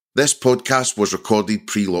This podcast was recorded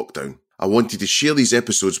pre-lockdown. I wanted to share these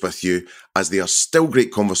episodes with you as they are still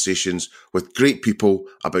great conversations with great people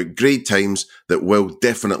about great times that will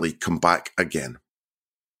definitely come back again.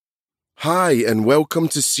 Hi, and welcome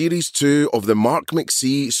to Series 2 of the Mark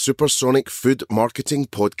McC Supersonic Food Marketing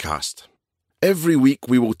Podcast. Every week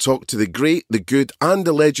we will talk to the great, the good and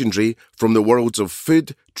the legendary from the worlds of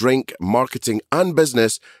food, drink, marketing and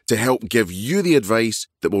business to help give you the advice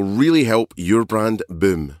that will really help your brand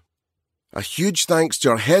boom. A huge thanks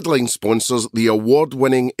to our headline sponsors, the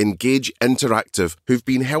award-winning Engage Interactive, who've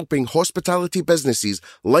been helping hospitality businesses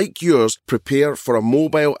like yours prepare for a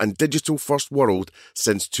mobile and digital-first world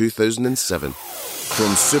since 2007.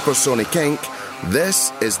 From Supersonic Inc.,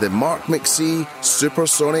 this is the Mark McC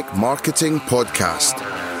Supersonic Marketing Podcast.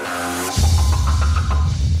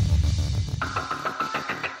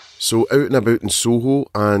 So out and about in Soho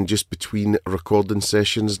and just between recording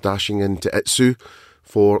sessions, dashing into Itsu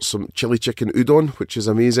for some chili chicken udon, which is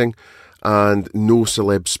amazing, and no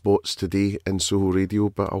celeb spots today in Soho Radio,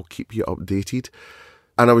 but I'll keep you updated.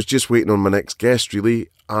 And I was just waiting on my next guest, really,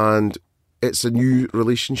 and it's a new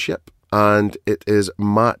relationship, and it is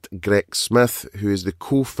Matt Grech-Smith, who is the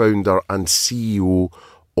co-founder and CEO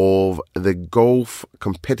of the golf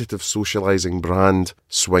competitive socialising brand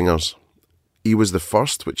Swingers. He was the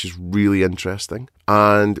first, which is really interesting,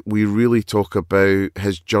 and we really talk about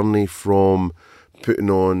his journey from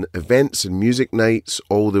putting on events and music nights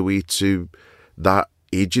all the way to that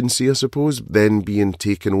agency, I suppose, then being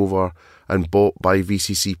taken over and bought by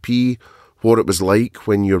VCCP, what it was like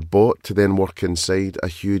when you're bought to then work inside a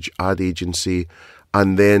huge ad agency,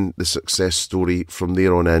 and then the success story from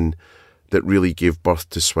there on in that really gave birth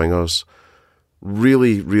to Swingers.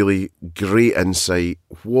 Really, really great insight.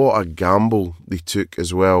 What a gamble they took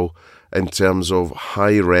as well in terms of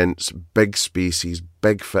high rents, big spaces,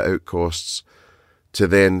 big fit-out costs, to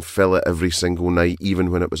then fill it every single night,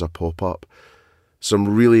 even when it was a pop-up. Some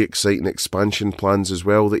really exciting expansion plans as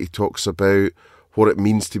well that he talks about, what it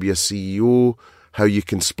means to be a CEO, how you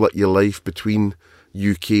can split your life between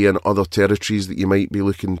UK and other territories that you might be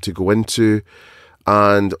looking to go into,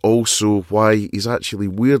 and also why he's actually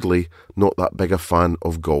weirdly not that big a fan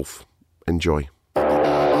of golf. Enjoy.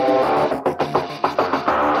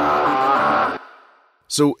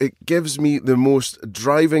 So it gives me the most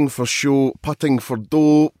driving for show, putting for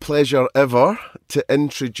dough pleasure ever to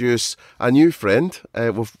introduce a new friend.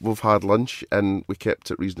 We've had lunch and we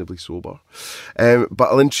kept it reasonably sober. But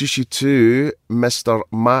I'll introduce you to Mr.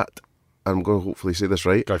 Matt, I'm going to hopefully say this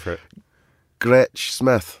right. Go for it.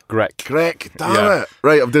 Grech-Smith. Grech, damn it.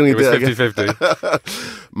 Right, I'm doing it. It was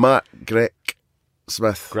 50-50. Matt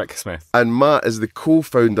Grech-Smith. Grech-Smith. And Matt is the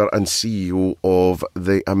co-founder and CEO of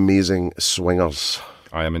the amazing Swingers.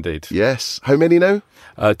 I am indeed. Yes. How many now?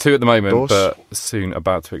 2 at the moment, Dos. but soon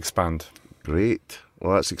about to expand. Great.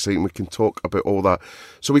 Well, that's exciting. We can talk about all that.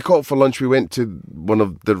 So we caught up for lunch. We went to one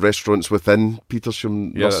of the restaurants within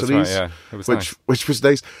Petersham Nurseries. That's right, yeah. It was which was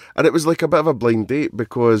nice. And it was like a bit of a blind date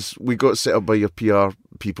because we got set up by your PR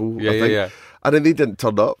people, I think. Yeah. And then they didn't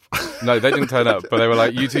turn up. No, they didn't turn up, but they were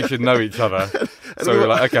like, you two should know each other. So we were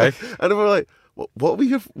like, okay. And we were like, what are we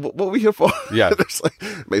here? What are we here for? Yeah, it's like,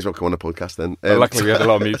 may as well come on a podcast then. Luckily, we had a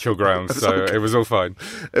lot of mutual ground, so it was all fine.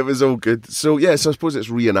 It was all good. So yes, I suppose it's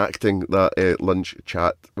reenacting that lunch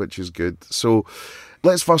chat, which is good. So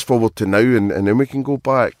let's fast forward to now, and then we can go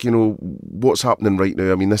back. You know what's happening right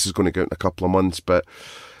now. I mean, this is going to go out in a couple of months, but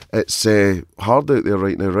it's hard out there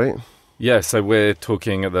right now, right? Yeah. So we're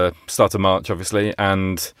talking at the start of March, obviously,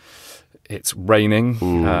 and it's raining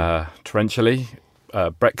torrentially.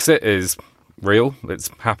 Brexit is real. It's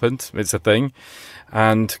happened. It's a thing.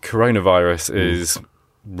 And coronavirus is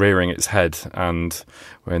rearing its head, and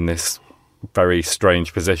we're in this very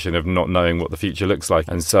strange position of not knowing what the future looks like.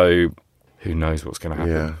 And so who knows what's going to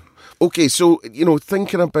happen. Yeah. Okay, so,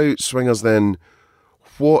 thinking about Swingers then,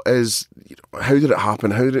 how did it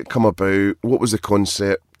happen? How did it come about? What was the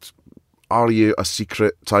concept? Are you a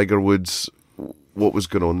secret Tiger Woods? What was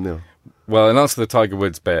going on there? Well, in answer to the Tiger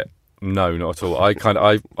Woods bit, no, not at all.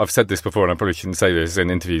 I've said this before, and I probably shouldn't say this in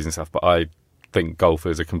interviews and stuff, but I think golf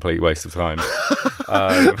is a complete waste of time.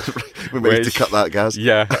 We may have to cut that, guys.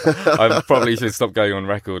 Yeah, I probably should stop going on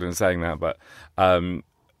record and saying that. But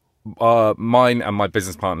mine and my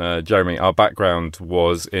business partner, Jeremy, our background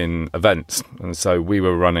was in events. And so we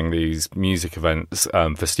were running these music events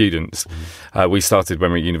for students. We started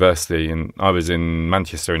when we were at university, and I was in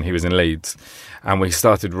Manchester and he was in Leeds. And we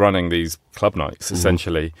started running these club nights,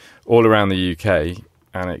 essentially, all around the UK.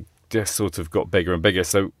 And it just sort of got bigger and bigger.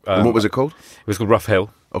 So and what was it called? It was called Rough Hill.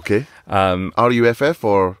 Okay. RUFF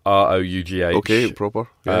or ROUGH. Okay, proper.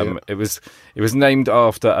 Yeah. It was named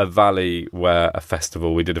after a valley where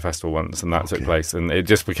we did a festival once, and that took place, and it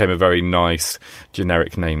just became a very nice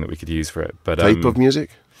generic name that we could use for it. But type of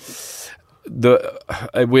music?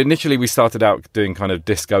 We started out doing kind of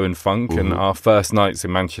disco and funk, and our first nights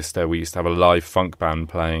in Manchester we used to have a live funk band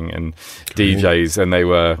playing and DJs, and they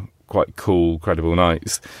were quite cool, credible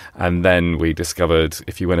nights. And then we discovered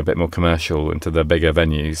if you went a bit more commercial into the bigger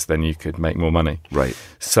venues, then you could make more money. Right.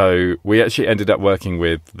 So we actually ended up working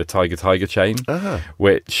with the Tiger chain,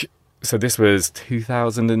 so this was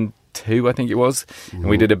 2002, I think it was, and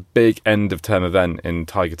we did a big end of term event in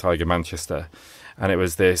Tiger Manchester. And it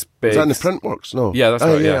was this big... Is that in the Printworks? No. Yeah, that's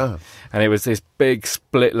right, yeah. And it was this big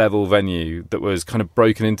split-level venue that was kind of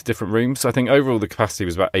broken into different rooms. So I think overall the capacity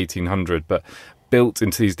was about 1,800, but built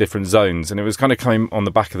into these different zones. And it was kind of coming on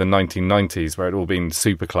the back of the 1990s, where it had all been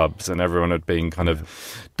super clubs and everyone had been kind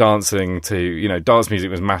of dancing to... dance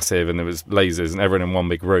music was massive and there was lasers and everyone in one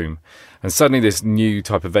big room. And suddenly this new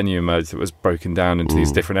type of venue emerged that was broken down into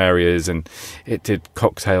these different areas, and it did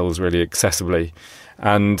cocktails really accessibly.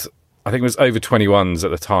 And I think it was over 21s at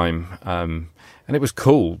the time, and it was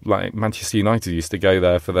cool. Like Manchester United used to go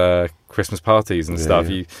there for their Christmas parties and stuff.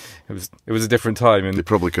 It was a different time, and they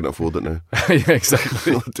probably couldn't afford it now. Yeah,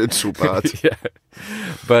 exactly. It did so bad. Yeah,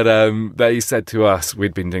 but they said to us,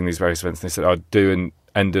 we'd been doing these various events, and they said, "I'd do an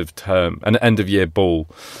end of year ball."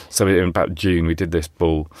 So in about June, we did this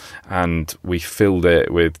ball, and we filled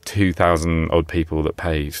it with 2,000 odd people that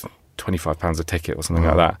paid £25 a ticket or something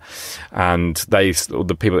like that, and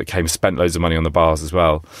the people that came spent loads of money on the bars as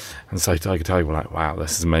well. And so Tiger were like, wow,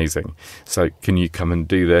 this is amazing, so can you come and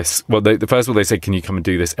do this? Well, first of all they said, can you come and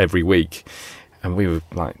do this every week? And we were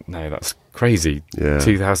like, no, that's crazy.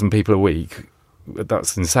 2,000 people a week,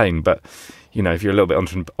 that's insane. But if you're a little bit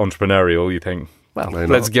entrepreneurial, you think, well,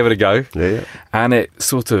 let's give it a go. And it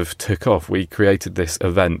sort of took off. We created this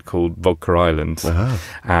event called Vodka Island,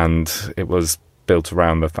 and it was built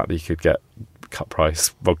around the fact that you could get cut price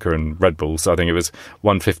vodka and Red Bull. So I think it was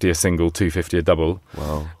 £150 a single, £250 a double.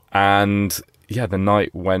 Wow. And the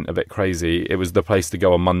night went a bit crazy. It was the place to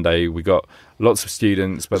go on Monday. We got lots of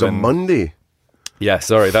students. But on Monday? Yeah,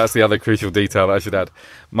 sorry, that's the other crucial detail that I should add.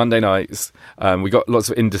 Monday nights, we got lots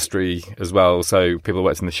of industry as well. So people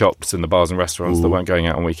worked in the shops and the bars and restaurants that weren't going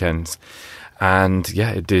out on weekends. And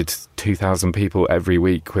it did 2,000 people every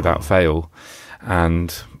week without fail.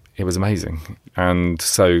 And it was amazing. And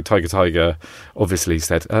so Tiger obviously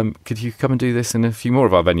said, could you come and do this in a few more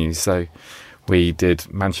of our venues? So we did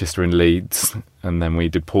Manchester and Leeds, and then we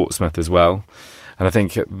did Portsmouth as well. And I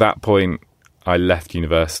think at that point I left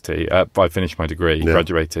university. I finished my degree,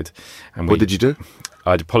 graduated. And what did you do?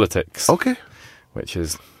 I did politics. Okay. Which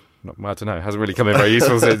is, I don't know, hasn't really come in very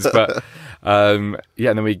useful since. But and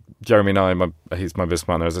then Jeremy and I, he's my business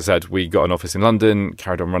partner, as I said, we got an office in London,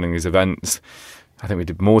 carried on running these events. I think we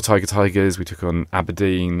did more Tigers. We took on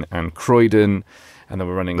Aberdeen and Croydon, and then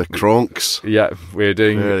we're running the Cronks. Yeah, we're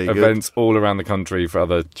doing events all around the country for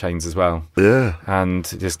other chains as well. Yeah, and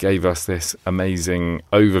it just gave us this amazing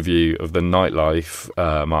overview of the nightlife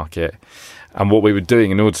market and what we were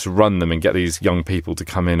doing in order to run them and get these young people to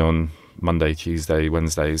come in on Monday, Tuesday,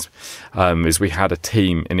 Wednesdays. Is we had a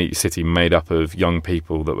team in each city made up of young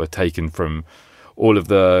people that were taken from all of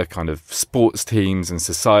the kind of sports teams and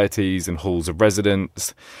societies and halls of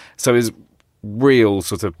residence. So it's real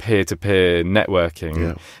sort of peer-to-peer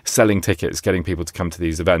networking, selling tickets, getting people to come to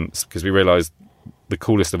these events, because we realised the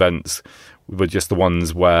coolest events were just the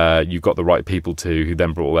ones where you got the right people to, who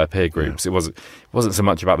then brought all their peer groups. It wasn't so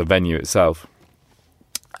much about the venue itself.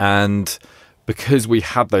 And because we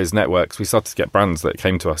had those networks, we started to get brands that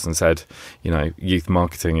came to us and said, youth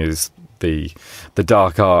marketing is the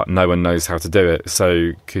dark art, no one knows how to do it,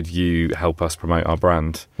 so could you help us promote our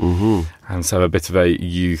brand? And so a bit of a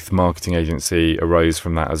youth marketing agency arose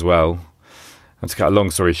from that as well. And to cut a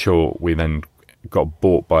long story short, we then got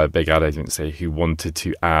bought by a big ad agency who wanted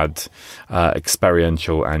to add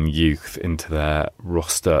experiential and youth into their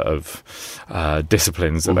roster of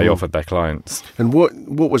disciplines that they offered their clients. And what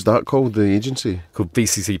was that called, the agency? Called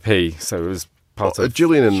VCCP. So it was part of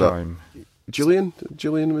Julian and Chime.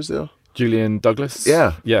 Julian was there? Julian Douglas?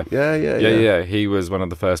 Yeah. He was one of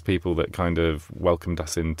the first people that kind of welcomed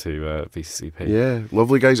us into VCCP. Yeah,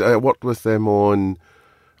 lovely guys. I worked with them on,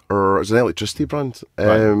 it's an electricity brand,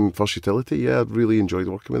 First Utility. Yeah, I really enjoyed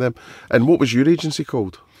working with them. And what was your agency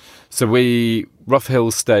called? So Rough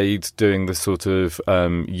Hill stayed doing the sort of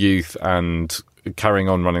youth and carrying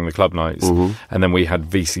on running the club nights. And then we had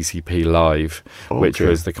VCCP Live, which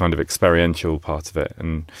was the kind of experiential part of it.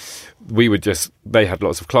 And they had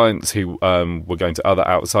lots of clients who were going to other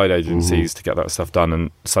outside agencies to get that stuff done,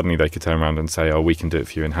 and suddenly they could turn around and say, we can do it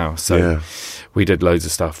for you in-house. So we did loads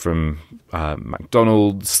of stuff from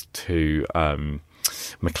McDonald's to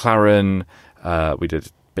McLaren. We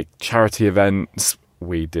did big charity events.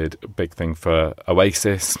 We did a big thing for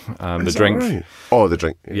Oasis, the drink. Right? Oh, the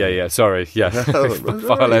drink. Yeah, sorry. Yeah,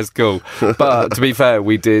 far less cool. But to be fair,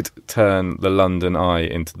 we did turn the London Eye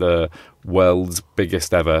into the world's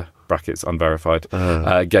biggest ever, brackets unverified,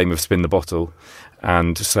 game of spin the bottle.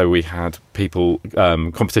 And so we had people,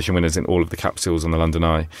 competition winners in all of the capsules on the London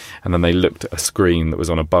Eye. And then they looked at a screen that was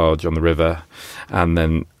on a barge on the river, and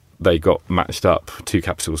then they got matched up. 2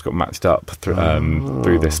 capsules got matched up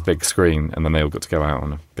through this big screen, and then they all got to go out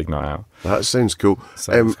on a big night out. That sounds cool.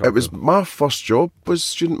 It was my first job was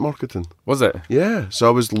student marketing. Was it? Yeah. So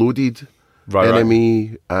I was Loaded,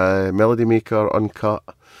 NME, Melody Maker, Uncut.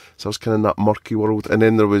 So I was kind of in that murky world. And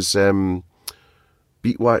then there was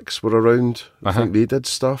Beatwax were around. I think they did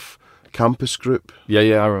stuff. Campus Group. Yeah,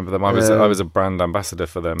 I remember them. I was a brand ambassador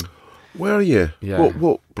for them. Were you? Yeah.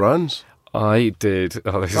 What brands? I did.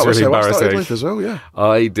 Oh, this is really embarrassing. With as well, yeah.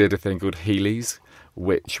 I did a thing called Heelys,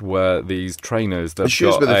 which were these trainers that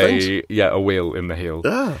got a wheel in the heel.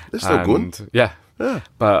 Yeah, they're still going. Yeah.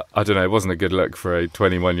 But I don't know, it wasn't a good look for a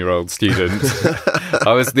 21-year-old student.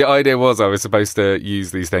 The idea was I was supposed to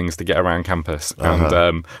use these things to get around campus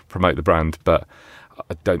and promote the brand, but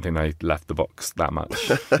I don't think they left the box that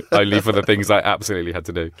much. Only for the things I absolutely had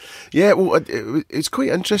to do. Yeah, well, it's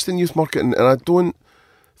quite interesting, youth marketing, and I don't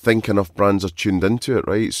think enough brands are tuned into it,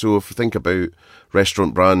 right? So if you think about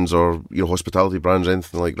restaurant brands or hospitality brands or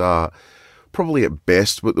anything like that, probably at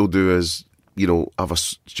best what they'll do is have a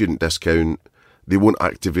student discount. They won't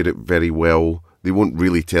activate it very well. They won't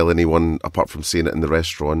really tell anyone apart from saying it in the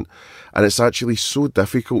restaurant. And it's actually so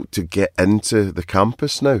difficult to get into the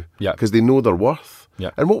campus now because they know their worth.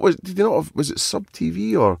 Yeah. And did you not have, was it Sub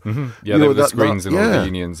TV or? Yeah, there were the screens in all the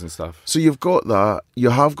unions and stuff. So you've got that. You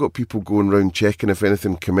have got people going around checking if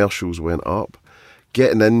anything commercials went up,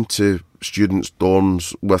 getting into students'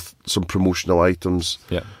 dorms with some promotional items.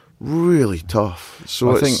 Yeah. Really tough.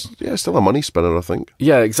 So it's still a money spinner, I think.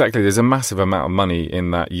 Yeah, exactly. There's a massive amount of money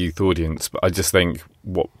in that youth audience, but I just think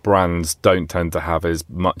what brands don't tend to have is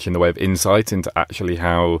much in the way of insight into actually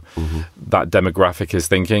how that demographic is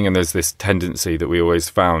thinking. And there's this tendency that we always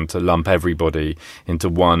found to lump everybody into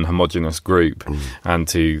one homogenous group and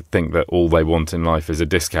to think that all they want in life is a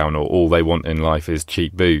discount or all they want in life is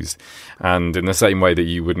cheap booze. And in the same way that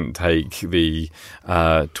you wouldn't take the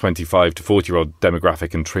 25 to 40-year-old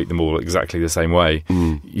demographic and treat them all exactly the same way,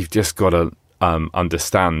 you've just got to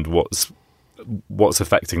understand what's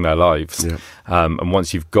affecting their lives. Yeah. And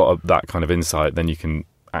once you've got that kind of insight, then you can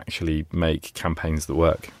actually make campaigns that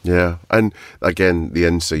work. Yeah, and again, the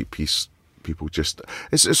insight piece, people just,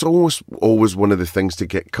 it's almost always one of the things to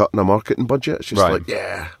get cut in a marketing budget. It's just like,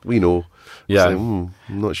 we know. Yeah. Like, I'm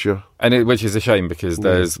not sure. And which is a shame because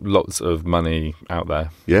there's lots of money out there.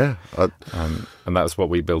 Yeah. And that's what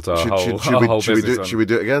we built our whole business on. Should we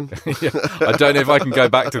do it again? I don't know if I can go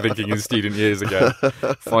back to thinking in student years again.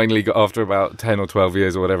 Finally, after about 10 or 12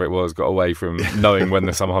 years or whatever it was, got away from knowing when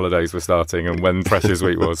the summer holidays were starting and when Freshers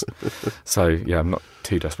Week was. So, yeah, I'm not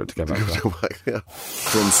too desperate to go back to that.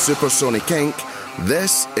 From Supersonic Inc.,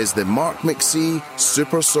 this is the Mark McC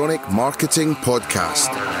Supersonic Marketing Podcast.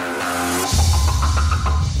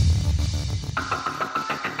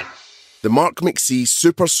 The Mark McC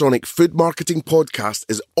Supersonic Food Marketing Podcast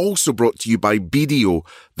is also brought to you by BDO,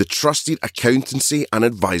 the trusted accountancy and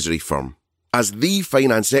advisory firm. As the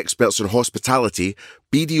finance experts in hospitality,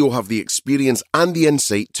 BDO have the experience and the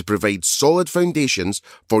insight to provide solid foundations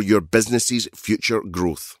for your business's future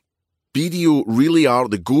growth. BDO really are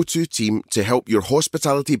the go-to team to help your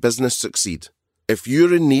hospitality business succeed. If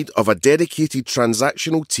you're in need of a dedicated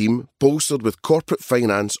transactional team bolstered with corporate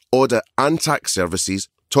finance, audit and tax services,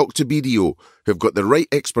 talk to BDO, who've got the right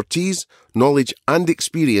expertise, knowledge and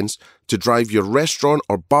experience to drive your restaurant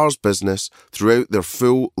or bar's business throughout their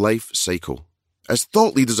full life cycle. As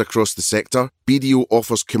thought leaders across the sector, BDO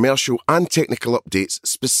offers commercial and technical updates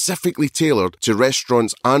specifically tailored to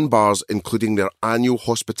restaurants and bars, including their annual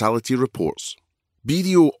hospitality reports.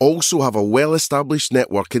 BDO also have a well-established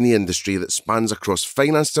network in the industry that spans across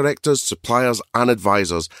finance directors, suppliers and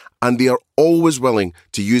advisors, and they are always willing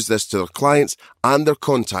to use this to their clients and their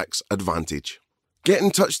contacts' advantage. Get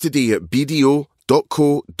in touch today at bdo.co.uk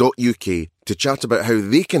to chat about how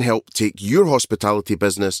they can help take your hospitality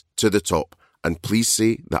business to the top. And please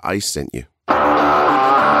say that I sent you.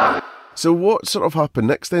 So what sort of happened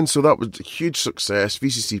next then? So that was a huge success.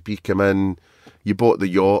 VCCP came in, you bought the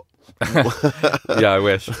yacht. Yeah, I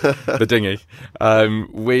wish. The dinghy.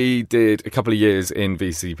 We did a couple of years in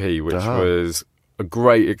VCP, which was a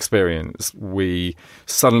great experience. We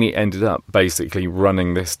suddenly ended up basically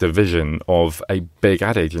running this division of a big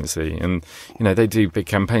ad agency. And, you know, they do big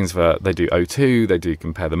campaigns they do O2, they do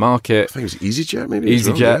Compare the Market. I think it was EasyJet maybe.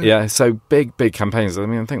 EasyJet, yeah. So big campaigns. I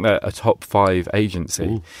mean, I think they're a top 5 agency.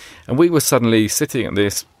 Ooh. And we were suddenly sitting at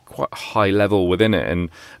this quite high level within it and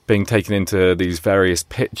being taken into these various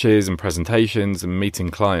pitches and presentations and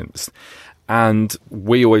meeting clients. And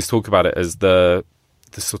we always talk about it as the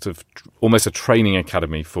sort of almost a training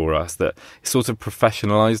academy for us that sort of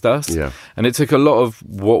professionalized us. Yeah. And it took a lot of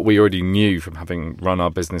what we already knew from having run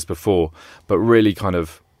our business before, but really kind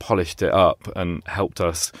of polished it up and helped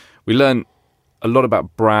us. We learned a lot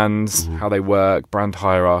about brands, how they work, brand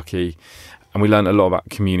hierarchy, and we learned a lot about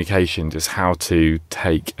communication, just how to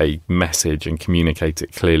take a message and communicate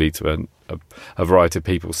it clearly to a variety of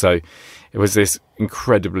people. So it was this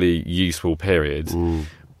incredibly useful period.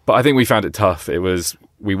 But I think we found it tough.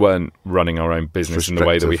 We weren't running our own business in the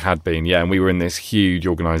way that we had been. Yeah, and we were in this huge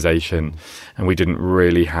organisation and we didn't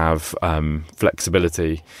really have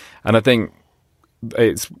flexibility. And I think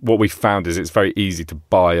what we found is it's very easy to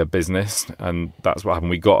buy a business, and that's what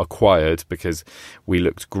happened. We got acquired because we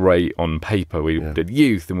looked great on paper. We did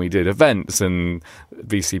youth and we did events, and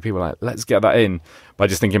VCP were like, let's get that in. But I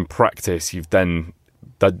just think in practice,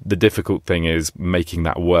 the difficult thing is making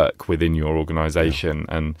that work within your organisation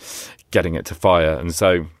and getting it to fire. And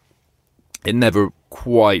so it never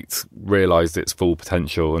quite realised its full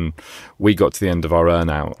potential. And we got to the end of our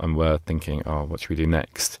earn-out and were thinking, what should we do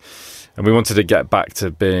next? And we wanted to get back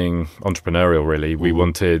to being entrepreneurial, really. We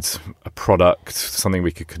wanted a product, something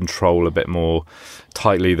we could control a bit more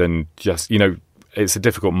tightly than just, it's a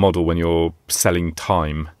difficult model when you're selling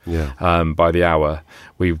time by the hour.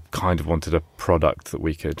 We kind of wanted a product that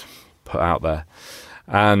we could put out there.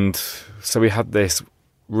 And so we had this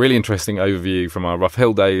really interesting overview from our Rough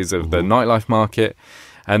Hill days of the nightlife market.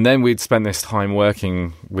 And then we'd spent this time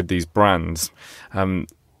working with these brands,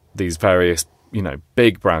 these various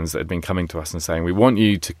big brands that had been coming to us and saying, we want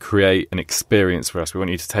you to create an experience for us. We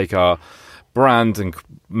want you to take our brand and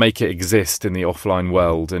make it exist in the offline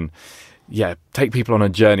world and, take people on a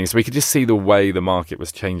journey. So we could just see the way the market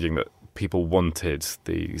was changing, that people wanted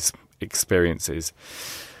these experiences.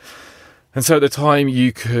 And so at the time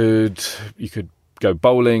you could go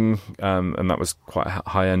bowling, and that was quite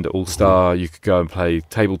high-end at All-Star. You could go and play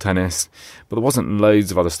table tennis, but there wasn't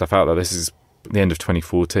loads of other stuff out there. This is the end of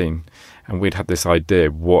 2014. And we'd had this idea,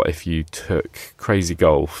 what if you took crazy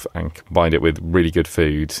golf and combined it with really good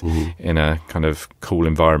food in a kind of cool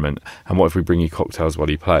environment? And what if we bring you cocktails while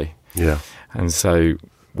you play? Yeah. And so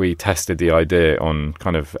we tested the idea on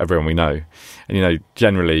kind of everyone we know. And,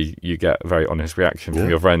 generally you get a very honest reaction from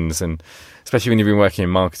your friends. And especially when you've been working in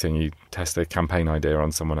marketing, you test a campaign idea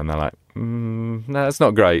on someone and they're like, no, it's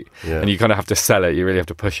not great. Yeah. And you kind of have to sell it. You really have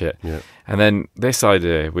to push it. Yeah. And then this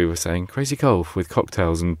idea, we were saying crazy golf with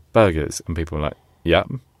cocktails and burgers. And people were like, yeah,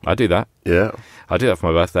 I do that. Yeah. I do that for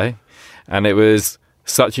my birthday. And it was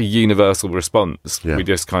such a universal response. Yeah. We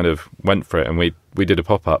just kind of went for it, and we did a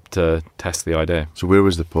pop-up to test the idea. So where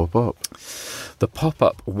was the pop-up? The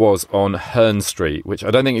pop-up was on Hearn Street, which I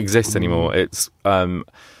don't think exists anymore. It's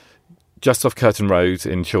just off Curtain Road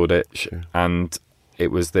in Shoreditch, and it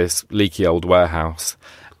was this leaky old warehouse,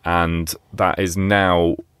 and that is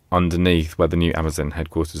now underneath where the new Amazon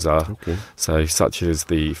headquarters are. Okay. So such is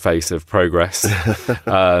the face of progress.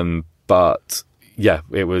 But yeah,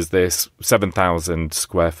 it was this 7,000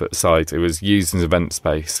 square foot site. It was used as event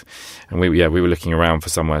space, and we were looking around for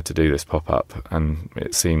somewhere to do this pop-up, and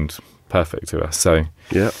it seemed perfect to us. So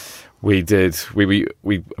we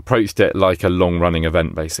approached it like a long-running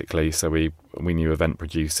event, basically. So we knew event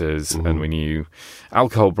producers and we knew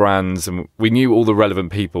alcohol brands, and we knew all the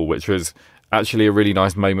relevant people, which was actually a really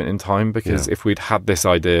nice moment in time, because if we'd had this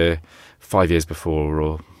idea 5 years before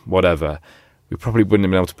or whatever, we probably wouldn't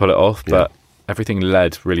have been able to pull it off. But everything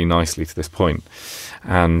led really nicely to this point.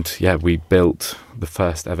 And we built the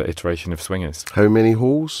first ever iteration of Swingers. How many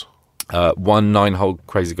holes? 1 9-hole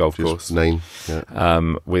crazy golf course. 9,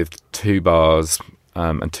 with 2 bars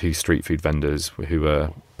and 2 street food vendors who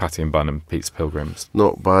were Patty and Bun and Pizza Pilgrims.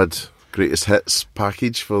 Not bad. Greatest hits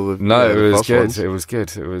package for the it was good. Ones. It was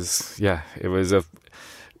good. It was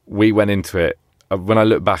we went into it. When I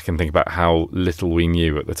look back and think about how little we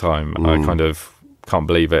knew at the time, I kind of can't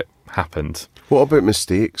believe it happened. What about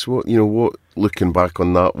mistakes? What looking back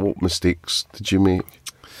on that, what mistakes did you make?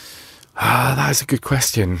 That is a good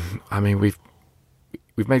question. I mean, we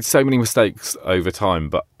we've made so many mistakes over time,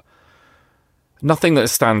 but nothing that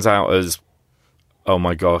stands out as, oh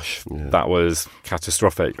my gosh, that was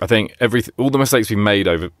catastrophic. I think all the mistakes we made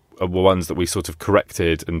over are ones that we sort of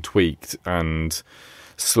corrected and tweaked and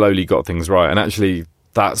slowly got things right. And actually,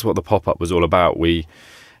 that's what the pop-up was all about. We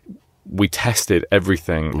tested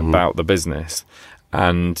everything about the business,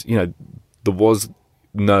 and there was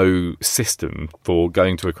no system for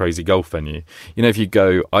going to a crazy golf venue. If you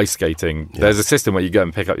go ice skating, there's a system where you go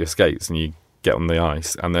and pick up your skates and you get on the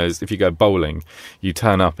ice, and if you go bowling, you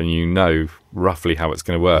turn up and you know roughly how it's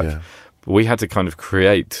going to work. But we had to kind of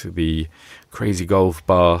create the crazy golf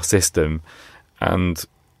bar system, and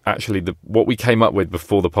actually what we came up with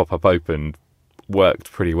before the pop-up opened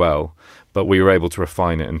worked pretty well, but we were able to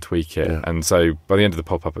refine it and tweak it. And so by the end of the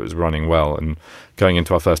pop-up, it was running well, and going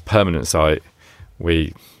into our first permanent site,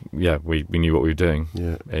 we knew what we were doing.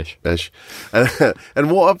 Ish.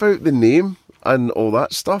 And what about the name and all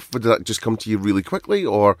that stuff? Did that just come to you really quickly,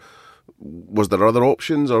 or was there other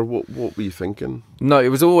options, or what were you thinking? No, it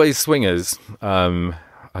was always Swingers. I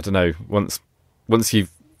don't know, once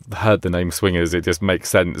you've heard the name Swingers, it just makes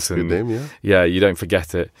sense. Good name, yeah, you don't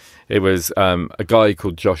forget it. It was a guy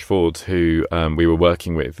called Josh Ford who we were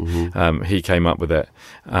working with. He came up with it,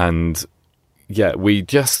 and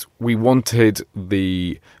we wanted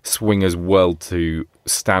the Swingers world to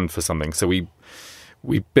stand for something. So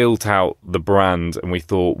we built out the brand, and we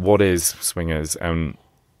thought, what is Swingers? And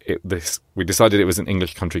we decided it was an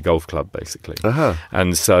English country golf club, basically.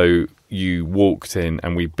 And so you walked in,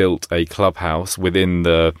 and we built a clubhouse within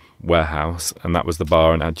the warehouse, and that was the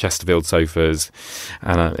bar, and it had Chesterfield sofas,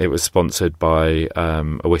 and it was sponsored by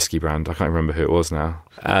a whiskey brand. I can't remember who it was now.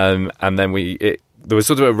 And then there was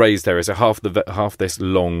sort of a raised area, so half this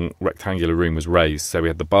long rectangular room was raised. So we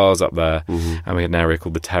had the bars up there, and we had an area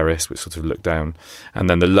called the terrace, which sort of looked down. And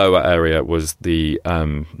then the lower area was the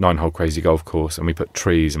 9-hole crazy golf course, and we put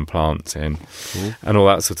trees and plants in, and all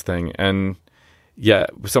that sort of thing. And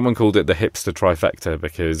someone called it the hipster trifecta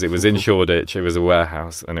because it was in Shoreditch, it was a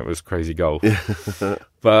warehouse, and it was crazy golf.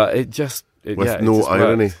 But it just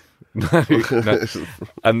irony. Worked. No.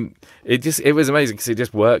 And it was amazing because it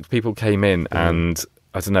just worked. People came in and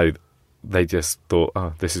I don't know, they just thought,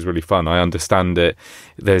 oh, this is really fun. I understand it.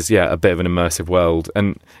 There's a bit of an immersive world,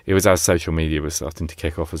 and it was as social media was starting to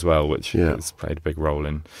kick off as well, which has played a big role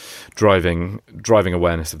in driving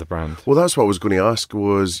awareness of the brand. Well, that's what I was going to ask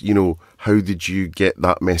was, how did you get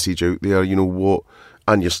that message out there?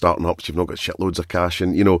 And you're starting up, so you've not got shitloads of cash,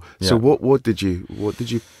 and so what did you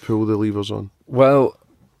pull the levers on? Well,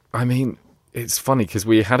 I mean, it's funny because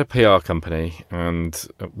we had a PR company, and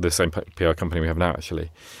the same PR company we have now,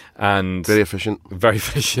 actually, and very efficient.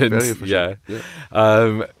 Yeah.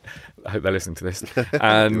 I hope they're listening to this,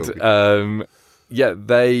 and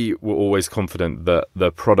they were always confident that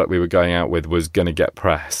the product we were going out with was going to get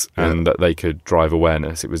press, and that they could drive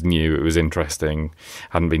awareness. It was new, it was interesting,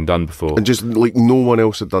 hadn't been done before, and just like no one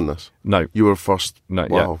else had done this. No, you were first. No,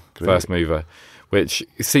 wow, first mover. Which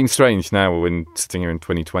seems strange now when sitting here in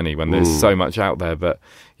 2020 when there's so much out there. But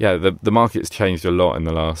the market's changed a lot in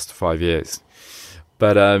the last 5 years.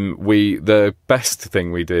 But the best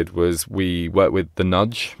thing we did was we worked with The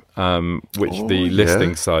Nudge, the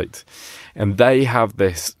listing site. And they have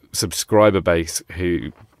this subscriber base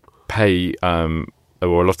who pay, or a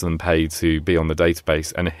lot of them pay to be on the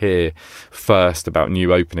database and hear first about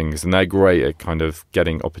new openings. And they're great at kind of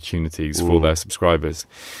getting opportunities for their subscribers.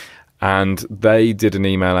 And they did an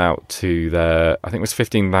email out to their, I think it was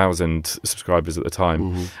 15,000 subscribers at the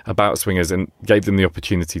time, about Swingers, and gave them the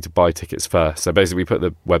opportunity to buy tickets first. So basically we put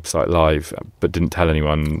the website live, but didn't tell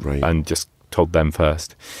anyone, and just told them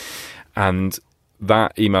first. And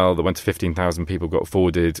that email that went to 15,000 people got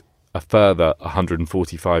forwarded a further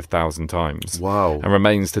 145,000 times. Wow. And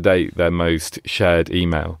remains to date their most shared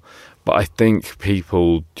email. But I think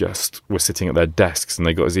people just were sitting at their desks and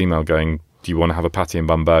they got his email going, do you want to have a patty and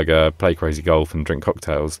bun burger, play crazy golf and drink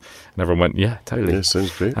cocktails? And everyone went, yeah, totally. Yeah,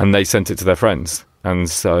 sounds great. And they sent it to their friends. And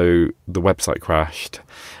so the website crashed.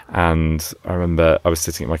 And I remember I was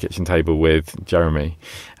sitting at my kitchen table with Jeremy,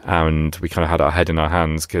 and we kind of had our head in our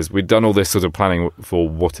hands because we'd done all this sort of planning for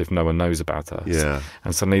what if no one knows about us. Yeah.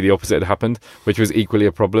 And suddenly the opposite had happened, which was equally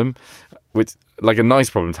a problem, which like a nice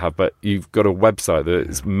problem to have, but you've got a website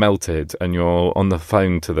that's melted and you're on the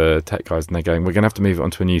phone to the tech guys and they're going, we're going to have to move it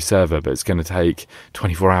onto a new server, but it's going to take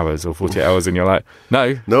 24 hours or 48 hours. And you're like,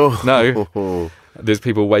 no. There's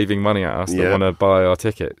people waving money at us that want to buy our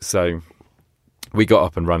ticket. So we got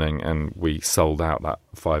up and running and we sold out that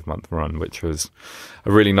 5-month run, which was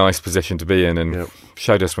a really nice position to be in and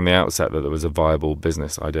showed us from the outset that there was a viable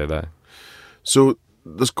business idea there. So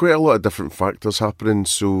there's quite a lot of different factors happening.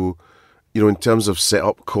 So, in terms of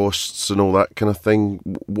setup costs and all that kind of thing,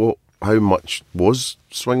 how much was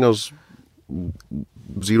Swingers?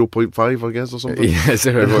 0.5, I guess, or something? Yeah,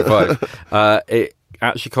 0.5. It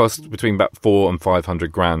actually cost between about 400 and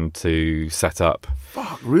 500 grand to set up.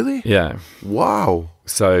 Fuck, really? Yeah. Wow.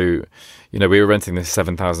 So, we were renting this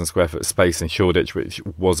 7,000 square foot space in Shoreditch, which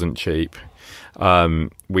wasn't cheap.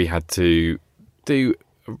 We had to do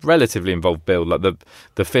a relatively involved build. Like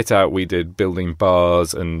the fit out we did, building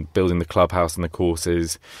bars and building the clubhouse and the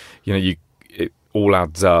courses. It all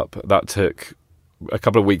adds up. That took a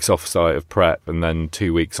couple of weeks off site of prep and then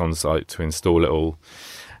 2 weeks on site to install it all.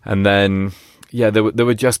 And then, there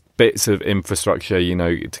were just bits of infrastructure,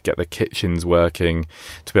 to get the kitchens working,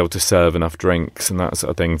 to be able to serve enough drinks and that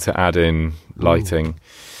sort of thing, to add in lighting.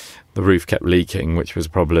 The roof kept leaking, which was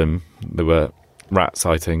a problem. There were rat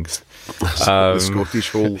sightings. The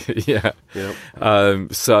Scottish hole. Yeah. Yep.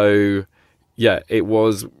 It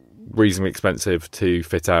was reasonably expensive to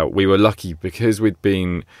fit out. We were lucky because we'd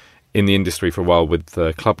been in the industry for a while with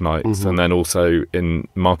the club nights, and then also in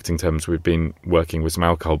marketing terms we've been working with some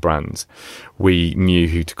alcohol brands. We knew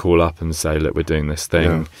who to call up and say, look, we're doing this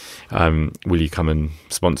thing, will you come and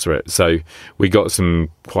sponsor it? So we got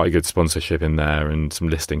some quite good sponsorship in there and some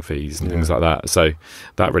listing fees and things like that, so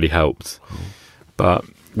that really helped. But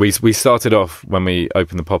we started off, when we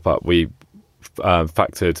opened the pop-up, we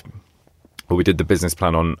we did the business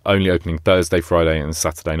plan on only opening Thursday, Friday and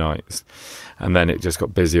Saturday nights. And then it just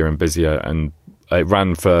got busier and busier. And it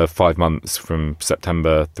ran for 5 months from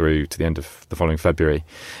September through to the end of the following February.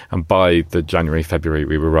 And by the January, February,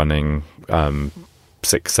 we were running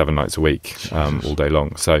 6-7 nights a week, all day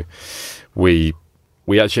long. So we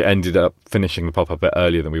actually ended up finishing the pop-up a bit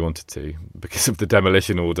earlier than we wanted to because of the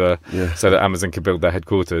demolition order, so that Amazon could build their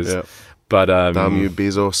headquarters. Yeah. But damn you,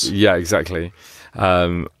 Bezos. Yeah, exactly.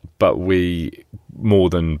 But we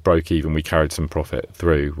more than broke even. We carried some profit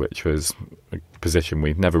through, which was a position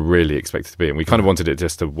we never really expected to be in. We kind of wanted it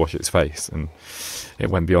just to wash its face, and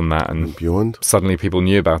it went beyond that. And beyond, suddenly people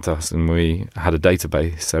knew about us, and we had a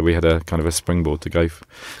database, so we had a kind of a springboard to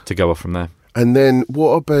go off from there. And then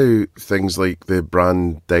what about things like the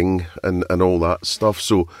branding and all that stuff?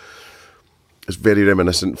 So it's very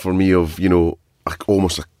reminiscent for me of,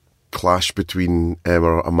 almost a clash between,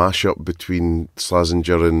 or a mashup between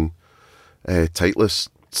Slazenger and Titleist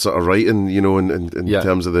sort of writing, in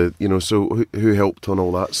terms of the, so who helped on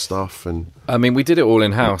all that stuff? And I mean, we did it all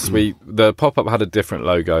in-house. The pop-up had a different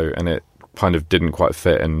logo and it kind of didn't quite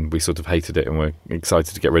fit, and we sort of hated it and we're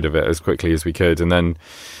excited to get rid of it as quickly as we could. And then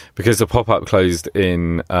because the pop-up closed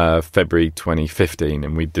in February 2015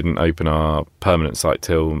 and we didn't open our permanent site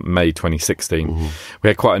till May 2016, we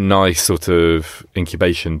had quite a nice sort of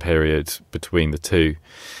incubation period between the two.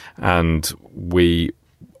 And we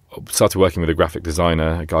started working with a graphic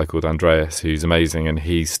designer, a guy called Andreas, who's amazing, and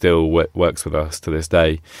he still works with us to this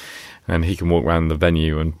day. And he can walk around the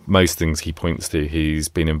venue, and most things he points to, he's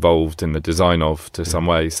been involved in the design of to some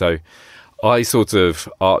way. So I sort of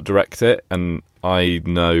art direct it, and I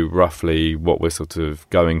know roughly what we're sort of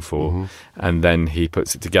going for, and then he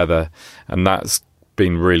puts it together. And that's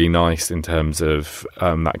been really nice in terms of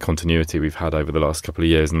that continuity we've had over the last couple of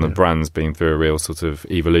years, and the brand's been through a real sort of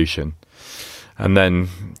evolution. And then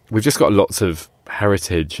we've just got lots of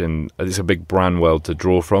heritage, and it's a big brand world to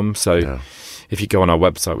draw from. So if you go on our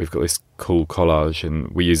website, we've got this cool collage, and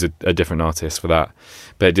we use a different artist for that.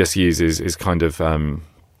 But it just uses kind of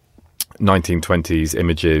 1920s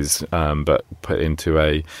images, but put into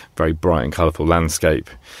a very bright and colourful landscape.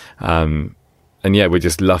 And we're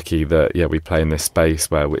just lucky that we play in this space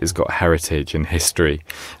where it's got heritage and history,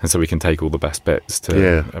 and so we can take all the best bits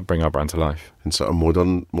to bring our brand to life and sort of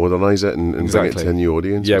modernise it and bring it to a new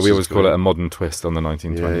audience. Yeah, we always call it a modern twist on the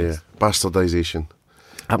 1920s. Yeah. Bastardisation.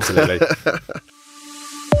 Absolutely.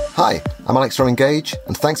 Hi, I'm Alex from Engage,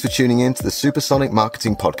 and thanks for tuning in to the Supersonic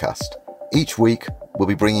Marketing Podcast. Each week, we'll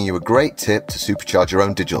be bringing you a great tip to supercharge your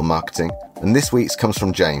own digital marketing, and this week's comes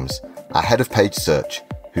from James, our head of page search,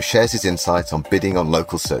 who shares his insights on bidding on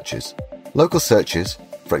local searches. Local searches,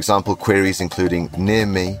 for example, queries including near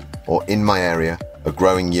me or in my area, are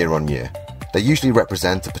growing year on year. They usually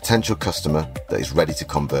represent a potential customer that is ready to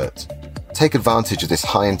convert. Take advantage of this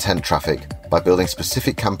high-intent traffic by building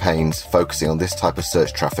specific campaigns focusing on this type of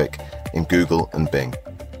search traffic in Google and Bing.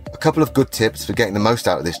 A couple of good tips for getting the most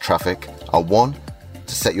out of this traffic are: 1,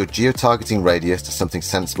 to set your geo-targeting radius to something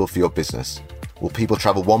sensible for your business. Will people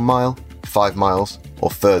travel 1 mile, 5 miles, or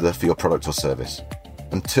further for your product or service?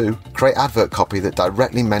 And 2, create advert copy that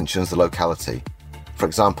directly mentions the locality. For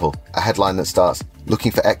example, a headline that starts,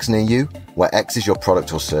 "Looking for X near you," where X is your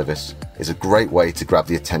product or service, is a great way to grab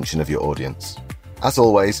the attention of your audience. As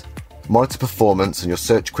always, monitor performance and your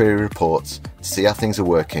search query reports to see how things are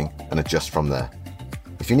working and adjust from there.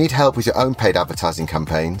 If you need help with your own paid advertising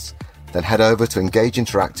campaigns, then head over to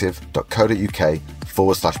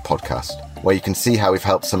engageinteractive.co.uk/podcast, where you can see how we've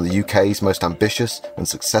helped some of the UK's most ambitious and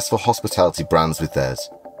successful hospitality brands with theirs.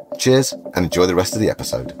 Cheers and enjoy the rest of the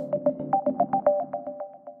episode.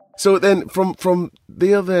 So then, from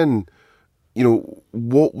there then, you know,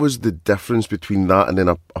 what was the difference between that and then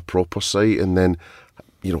a proper site, and then,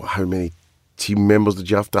 you know, how many team members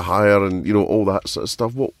did you have to hire, and, you know, all that sort of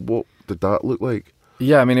stuff? What did that look like?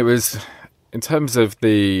 Yeah, I mean, it was, in terms of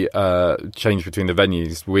the change between the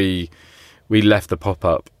venues, we left the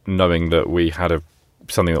pop-up knowing that we had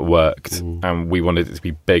something that worked, and we wanted it to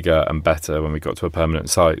be bigger and better when we got to a permanent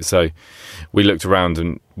site. So we looked around,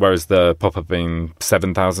 and whereas the pop-up being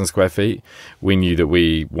 7,000 square feet, we knew that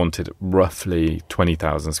we wanted roughly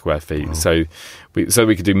 20,000 square feet. Wow. So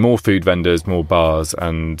we could do more food vendors, more bars,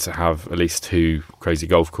 and have at least 2 crazy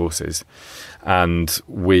golf courses. And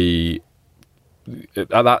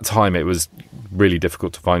at that time, it was really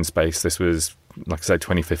difficult to find space. This was, like I said,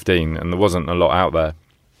 2015, and there wasn't a lot out there.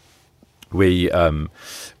 The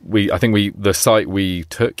site we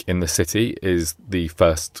took in the city is the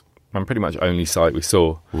first and pretty much only site we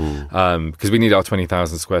saw, because we need our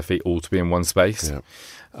 20,000 square feet all to be in one space. Yeah.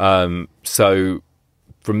 So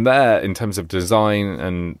from there, in terms of design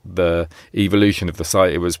and the evolution of the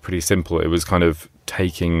site, it was pretty simple. It was kind of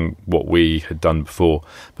taking what we had done before,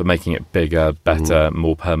 but making it bigger, better,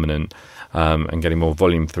 more permanent, and getting more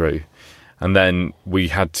volume through. And then we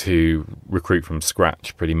had to recruit from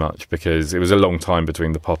scratch pretty much, because it was a long time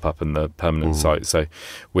between the pop-up and the permanent site. So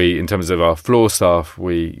in terms of our floor staff,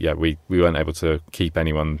 we weren't able to keep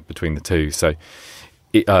anyone between the two. So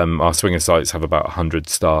our swinger sites have about 100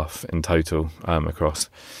 staff in total, across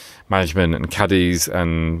management and caddies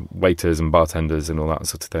and waiters and bartenders and all that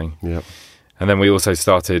sort of thing. Yep. And then we also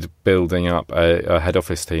started building up a head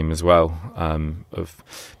office team as well, of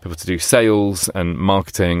people to do sales and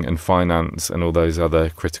marketing and finance and all those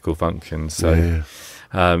other critical functions. So,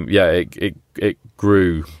 it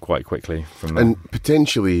grew quite quickly from there. And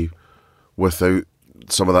potentially, without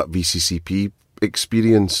some of that VCCP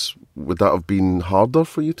experience, would that have been harder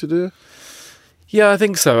for you to do? Yeah, I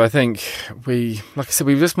think so. I think we were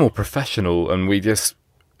just more professional, and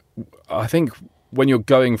I think when you're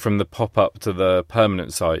going from the pop-up to the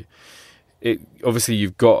permanent site, obviously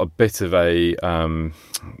you've got a bit of a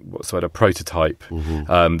prototype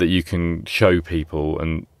that you can show people,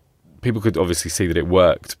 and people could obviously see that it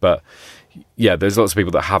worked. But yeah, there's lots of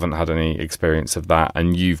people that haven't had any experience of that,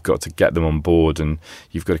 and you've got to get them on board, and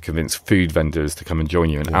you've got to convince food vendors to come and join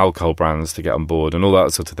you, and alcohol brands to get on board, and all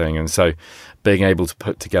that sort of thing. And so being able to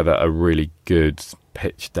put together a really good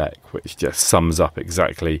pitch deck which just sums up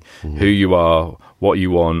exactly who you are, what you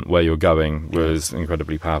want, where you're going, was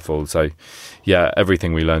incredibly powerful. So yeah,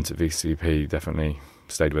 everything we learned at VCP definitely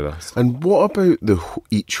stayed with us. And what about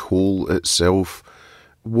each hole itself?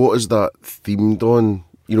 What is that themed on?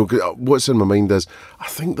 You know, what's in my mind is, I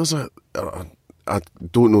think there's I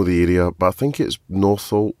don't know the area, but I think it's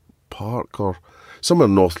Northolt Park or somewhere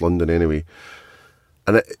in North London anyway.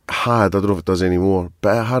 And it had, I don't know if it does anymore,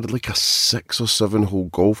 but it had like a 6 or 7 hole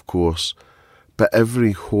golf course, but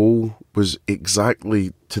every hole was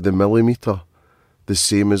exactly to the millimetre the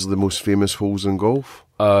same as the most famous holes in golf.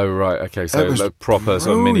 Oh, right, okay, so like proper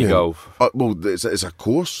sort of mini golf. Well, it's a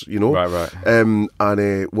course, you know. Right. And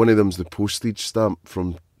one of them's the postage stamp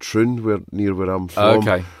from Troon, near where I'm from.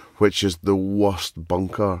 Okay. Which is the worst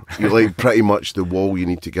bunker. You're like, pretty much the wall you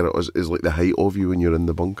need to get it is like the height of you when you're in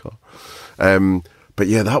the bunker. But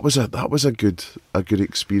yeah, that was a good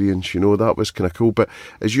experience, you know. That was kind of cool. But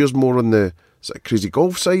is yours more on the crazy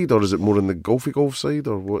golf side, or is it more on the golfy golf side,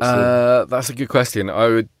 or what's That's a good question.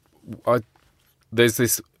 There's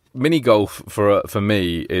this mini golf for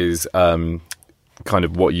me is kind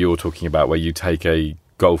of what you're talking about, where you take a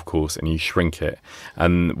golf course and you shrink it,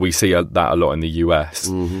 and we see that a lot in the US,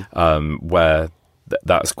 where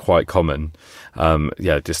that's quite common.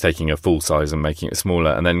 Just taking a full size and making it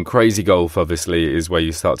smaller. And then crazy golf obviously is where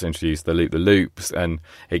you start to introduce the loops, and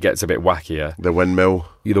it gets a bit wackier. The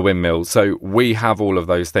windmill. So we have all of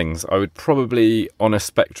those things. I would probably, on a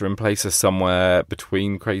spectrum, place us somewhere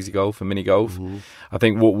between crazy golf and mini golf. I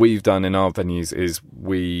think what we've done in our venues is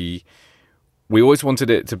we always wanted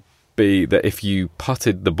it to be that if you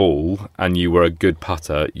putted the ball and you were a good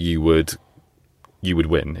putter, you would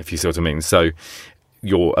win, if you see what I mean. So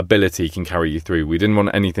your ability can carry you through. We didn't want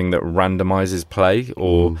anything that randomizes play,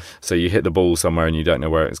 or so you hit the ball somewhere and you don't know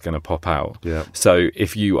where it's going to pop out. Yeah. So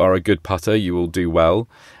if you are a good putter, you will do well.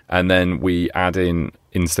 And then we add in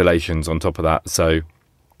installations on top of that. So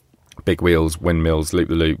big wheels, windmills,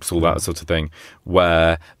 loop-the-loops, all that sort of thing,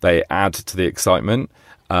 where they add to the excitement.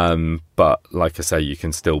 But like I say, you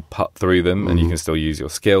can still putt through them and you can still use your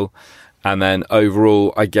skill. And then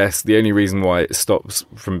overall, I guess the only reason why it stops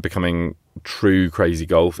from becoming true crazy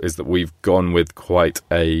golf is that we've gone with quite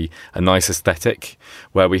a nice aesthetic,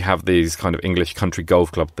 where we have these kind of English country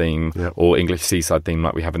golf club theme or English seaside theme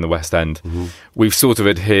like we have in the West End. We've sort of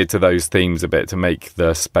adhered to those themes a bit to make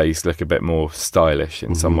the space look a bit more stylish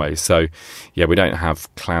in some ways. So yeah, we don't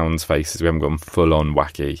have clowns' faces, we haven't gone full on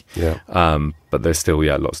wacky, but there's still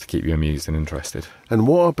lots to keep you amused and interested. And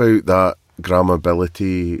what about that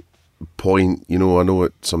grammability point? I know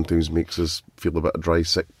it sometimes makes us feel a bit of dry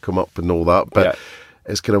sick come up and all that, but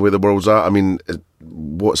it's kind of where the world's at. I mean,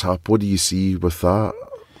 what's happened? What do you see with that?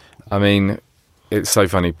 I mean, it's so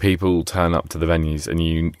funny. People turn up to the venues and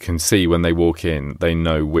you can see when they walk in, they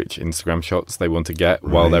know which Instagram shots they want to get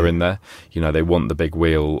while they're in there. They want the big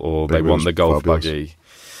wheel or they want the golf buggy.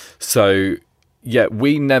 So yeah,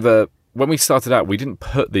 when we started out, we didn't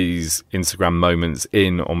put these Instagram moments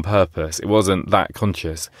in on purpose. It wasn't that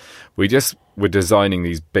conscious. We just were designing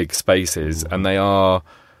these big spaces, and they are,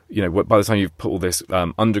 by the time you've put all this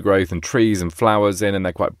undergrowth and trees and flowers in, and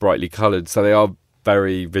they're quite brightly coloured, so they are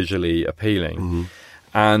very visually appealing.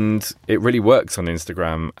 And it really works on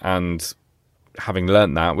Instagram. And having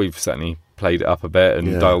learnt that, we've certainly played it up a bit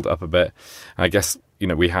and dialed it up a bit. And I guess,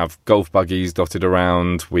 we have golf buggies dotted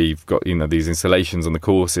around. We've got, these installations on the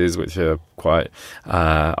courses, which are quite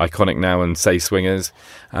iconic now and say swingers.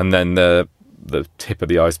 And then the tip of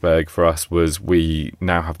the iceberg for us was we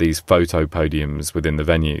now have these photo podiums within the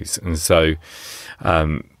venues. And so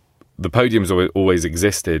the podiums always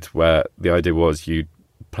existed, where the idea was you'd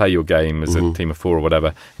play your game as a team of four or whatever,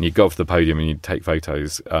 and you'd go off the podium and you'd take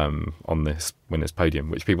photos on this winner's podium,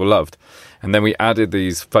 which people loved. And then we added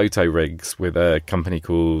these photo rigs with a company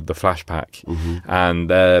called the Flashpack, and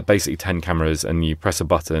they're basically 10 cameras, and you press a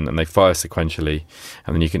button and they fire sequentially,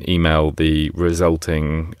 and then you can email the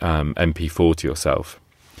resulting MP4 to yourself,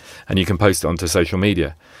 and you can post it onto social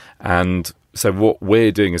media. And so what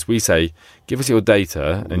we're doing is we say, give us your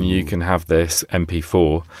data and you can have this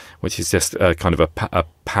MP4, which is just kind of a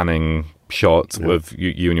panning shot of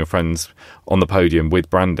you and your friends on the podium with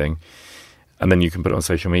branding. And then you can put it on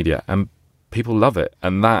social media. And people love it.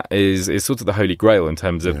 And that is sort of the holy grail in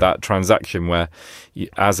terms of that transaction, where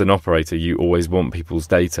as an operator, you always want people's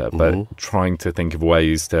data, but trying to think of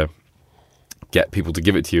ways to get people to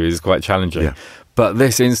give it to you is quite challenging. Yeah. But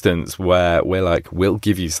this instance where we're like, we'll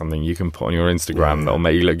give you something you can put on your Instagram that'll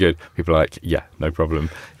make you look good, people are like, yeah, no problem,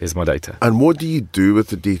 here's my data. And what do you do with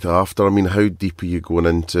the data after? I mean, how deep are you going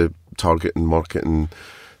into targeting, marketing,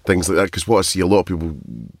 things like that? Because what I see a lot of people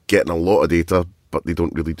getting a lot of data, but they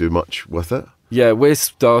don't really do much with it. Yeah, we're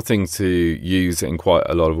starting to use it in quite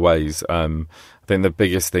a lot of ways. I think the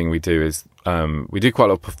biggest thing we do is we do quite a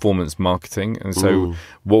lot of performance marketing. And so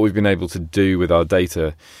what we've been able to do with our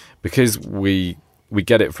data, because we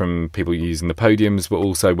get it from people using the podiums, but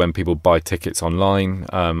also when people buy tickets online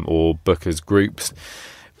or book as groups,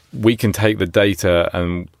 we can take the data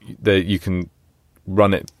and you can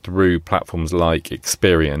run it through platforms like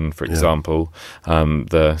Experian, for example,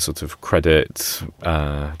 the sort of credit,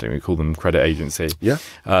 don't we call them credit agency? Yeah.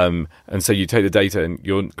 And so you take the data and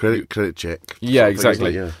you're... Credit check. Yeah,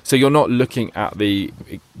 exactly. So you're not looking at the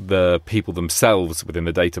people themselves within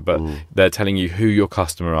the data, but they're telling you who your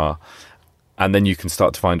customer are. And then you can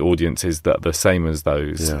start to find audiences that are the same as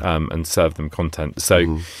those and serve them content.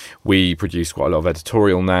 So we produce quite a lot of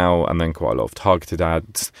editorial now, and then quite a lot of targeted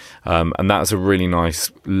ads. And that's a really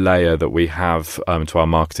nice layer that we have to our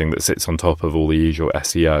marketing that sits on top of all the usual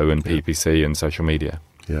SEO and PPC and social media.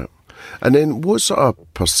 Yeah. And then what sort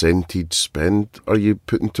of percentage spend are you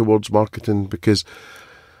putting towards marketing? Because,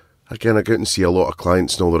 again, I get and see a lot of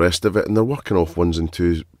clients and all the rest of it, and they're working off 1% and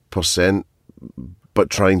 2%, but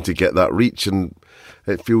trying to get that reach, and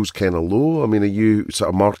it feels kind of low. I mean, are you sort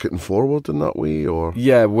of marketing forward in that way, or?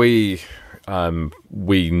 Yeah, we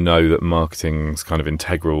know that marketing's kind of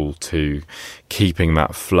integral to keeping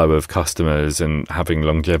that flow of customers and having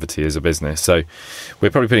longevity as a business. So we're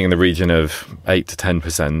probably putting in the region of 8 to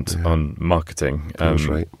 10% on marketing. That's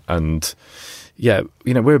right. And yeah,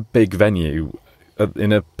 we're a big venue.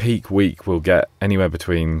 In a peak week, we'll get anywhere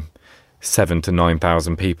between 7,000 to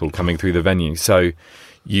 9,000 people coming through the venue. So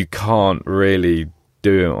you can't really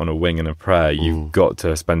do it on a wing and a prayer. You've got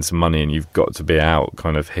to spend some money, and you've got to be out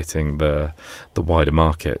kind of hitting the wider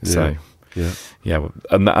market. So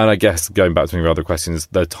and I guess going back to one of your other questions,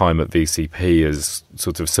 the time at VCP has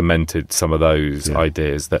sort of cemented some of those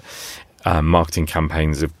ideas that marketing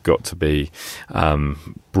campaigns have got to be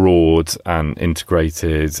broad and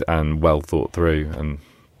integrated and well thought through. And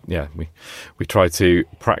we try to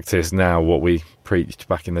practice now what we preached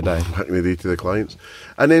back in the day. Back in the day to the clients.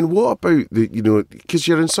 And then what about because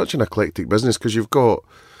you're in such an eclectic business, because you've got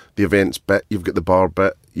the events bit, you've got the bar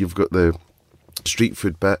bit, you've got the street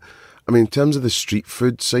food bit. I mean, in terms of the street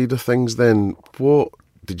food side of things, then what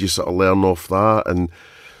did you sort of learn off that? And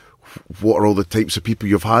what are all the types of people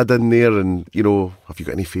you've had in there? And, have you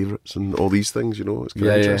got any favourites and all these things? It's kind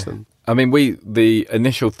of interesting. I mean, the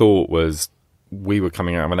initial thought was we were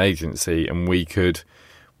coming out of an agency and we could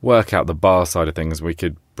work out the bar side of things. We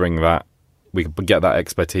could we could get that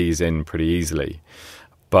expertise in pretty easily.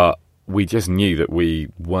 But we just knew that we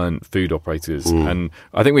weren't food operators. And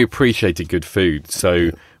I think we appreciated good food. So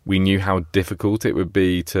we knew how difficult it would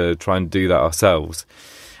be to try and do that ourselves.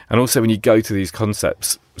 And also when you go to these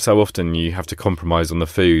concepts, so often you have to compromise on the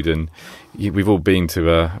food. And we've all been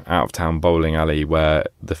to a out-of-town bowling alley where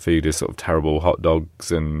the food is sort of terrible hot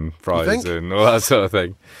dogs and fries and all that sort of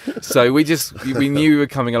thing. So we knew we were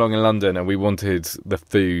coming along in London, and we wanted the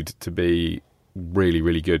food to be really,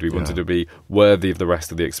 really good. We wanted to be worthy of the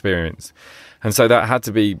rest of the experience. And so that had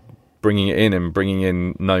to be bringing it in and bringing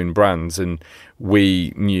in known brands. And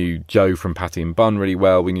we knew Joe from Patty and Bun really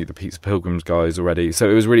well. We knew the Pizza Pilgrims guys already. So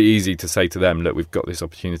it was really easy to say to them, look, we've got this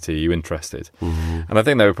opportunity. Are you interested? And I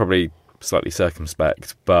think they were probably slightly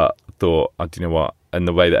circumspect, but thought, do you know what? And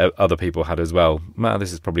the way that other people had as well, man,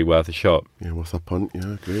 this is probably worth a shot. Yeah, worth a punt.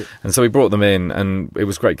 Yeah, great. And so we brought them in, and it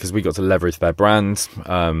was great because we got to leverage their brands.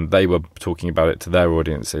 They were talking about it to their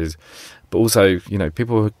audiences. But also,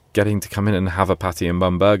 people were getting to come in and have a Patty and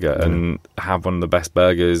Bun burger and have one of the best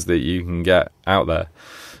burgers that you can get out there.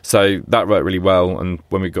 So that worked really well. And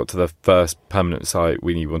when we got to the first permanent site,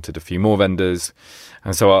 we wanted a few more vendors.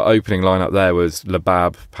 And so our opening lineup there was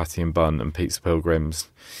Labab, Patty and Bun, and Pizza Pilgrims.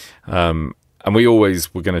 And we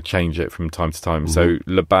always were going to change it from time to time. So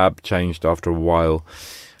Labab changed after a while.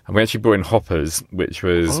 And we actually brought in Hoppers, which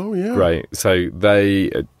was great. So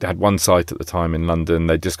they had one site at the time in London.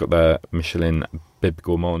 They just got their Michelin Bib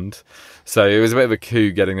Gourmand. So it was a bit of a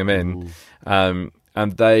coup getting them in.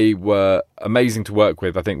 And they were amazing to work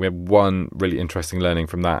with. I think we had one really interesting learning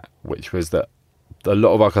from that, which was that a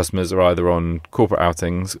lot of our customers are either on corporate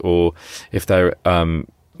outings, or if they're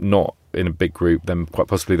not in a big group, then quite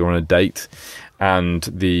possibly they're on a date. And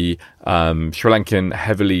the Sri Lankan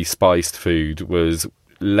heavily spiced food was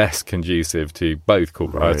less conducive to both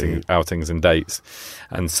corporate outings and dates.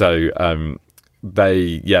 And so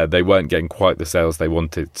they weren't getting quite the sales they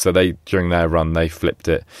wanted. So during their run, they flipped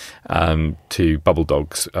it to Bubble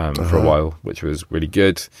Dogs for a while, which was really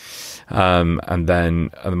good. And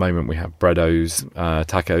then at the moment we have Breados,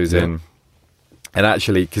 tacos in. And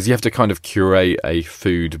actually, because you have to kind of curate a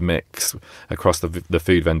food mix across the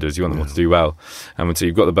food vendors, you want them all to do well. And so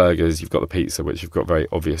you've got the burgers, you've got the pizza, which you've got very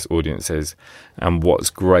obvious audiences. And what's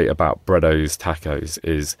great about Breados tacos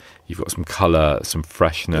is you've got some colour, some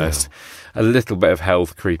freshness, a little bit of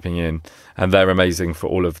health creeping in. And they're amazing for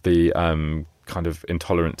all of the kind of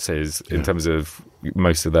intolerances in terms of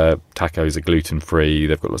most of their tacos are gluten-free.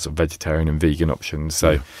 They've got lots of vegetarian and vegan options.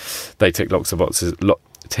 So they tick lots of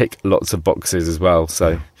boxes as well.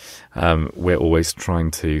 So we're always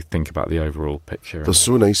trying to think about the overall picture. They're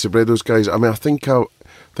so nice, the Breados guys. I mean, I think I'm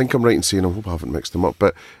right in saying, I hope I haven't mixed them up,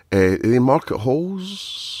 but are they Market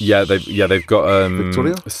Halls? They've got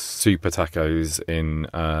Victoria? super tacos in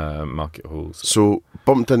Market Halls. So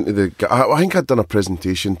bumped into I think I'd done a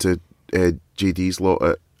presentation to JD's lot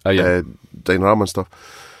at Dinerama and stuff,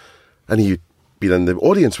 and he'd been in the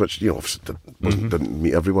audience, which obviously didn't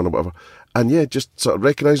meet everyone or whatever. And just sort of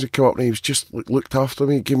recognised me, come up, and he was just looked after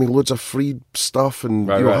me, gave me loads of free stuff, and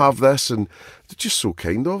have this, and they're just so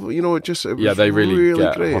kind of it was they really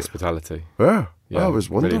get great hospitality. Yeah, it was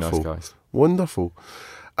wonderful, really nice guys. Wonderful.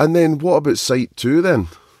 And then what about Site 2 then?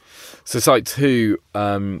 So Site 2,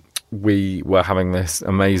 we were having this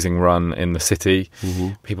amazing run in the city.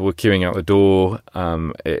 People were queuing out the door.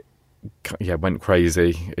 It went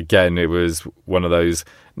crazy. Again, it was one of those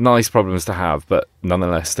nice problems to have, but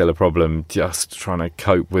nonetheless still a problem, just trying to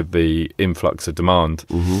cope with the influx of demand.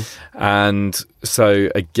 And so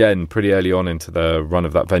again, pretty early on into the run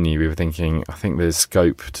of that venue, we were thinking, I think there's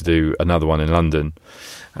scope to do another one in London.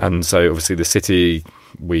 And so obviously the city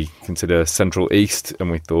we consider Central East,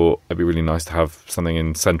 and we thought it'd be really nice to have something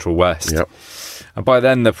in Central West. And by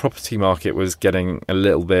then, the property market was getting a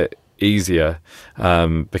little bit easier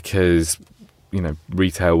because,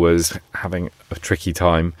 retail was having a tricky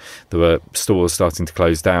time. There were stores starting to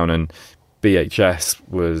close down, and BHS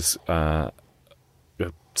was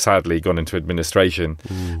sadly gone into administration,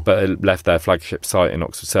 but it left their flagship site in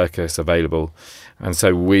Oxford Circus available. And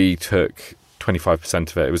so we took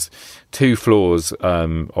 25% of it. It was 2 floors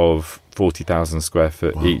of 40,000 square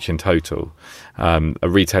foot each in total. A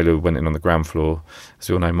retailer went in on the ground floor, as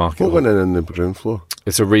we all know. Market. What went in on the ground floor?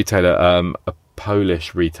 It's a retailer, a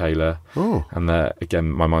Polish retailer. Oh. And again,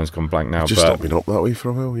 my mind's gone blank now. Just stopped me up that way for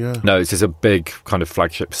a while, yeah. No, it's just a big kind of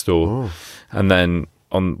flagship store. Oh. And then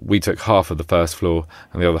we took half of the first floor,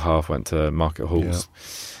 and the other half went to market halls.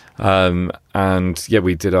 Yeah.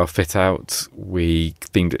 We did our fit out. We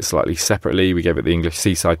themed it slightly separately. We gave it the English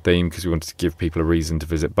seaside theme because we wanted to give people a reason to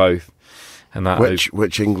visit both. And that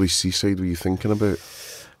which English seaside were you thinking about?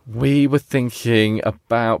 We were thinking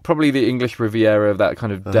about probably the English Riviera, of that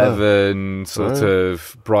kind of Devon, sort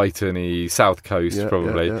of Brighton-y, south coast,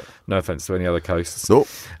 probably. Yeah. No offence to any other coasts. Nope.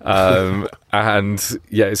 And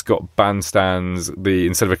it's got bandstands.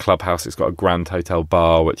 Instead of a clubhouse, it's got a grand hotel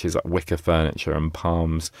bar, which is like wicker furniture and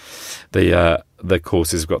palms. The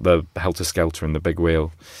courses have got the Helter Skelter and the big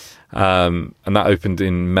wheel. And that opened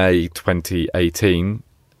in May 2018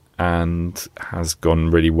 and has gone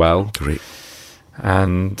really well. Great.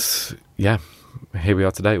 And here we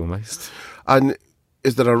are today almost. And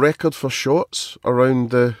is there a record for shots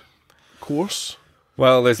around the course?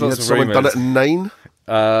 Well, there's lots of rumours. Someone done it in 9?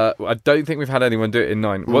 I don't think we've had anyone do it in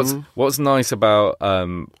 9. What's nice about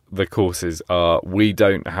the courses are we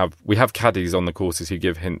have caddies on the courses who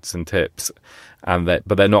give hints and tips, but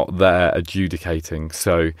they're not there adjudicating.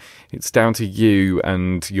 So it's down to you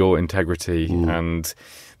and your integrity and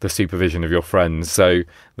the supervision of your friends. So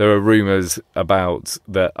there are rumours about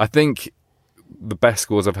that. I think the best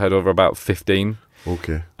scores I've heard of are about 15.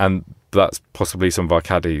 Okay. And that's possibly some of our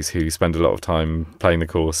caddies who spend a lot of time playing the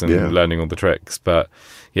course and learning all the tricks. But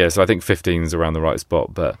so I think 15 is around the right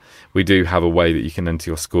spot. But we do have a way that you can enter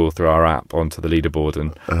your score through our app onto the leaderboard,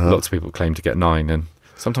 and lots of people claim to get 9 and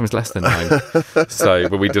sometimes less than 9.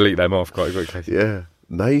 But we delete them off quite quickly. Yeah,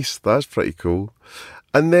 nice. That's pretty cool.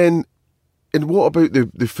 And then, and what about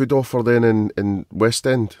the food offer then in West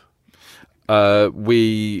End?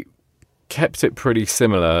 We kept it pretty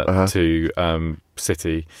similar to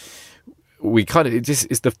City. We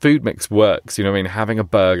it's the food mix works. Having a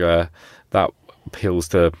burger that appeals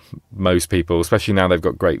to most people, especially now they've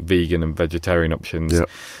got great vegan and vegetarian options. Yep.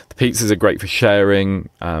 The pizzas are great for sharing.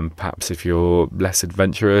 Perhaps if you're less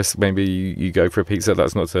adventurous, maybe you go for a pizza.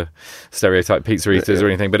 That's not to stereotype pizza eaters or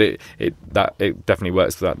anything, but it definitely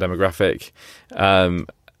works for that demographic. And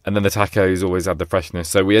then the tacos always add the freshness.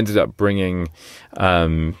 So we ended up bringing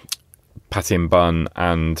patty and bun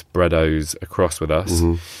and breados across with us.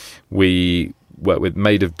 We work with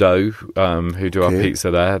Made of Dough, who do our pizza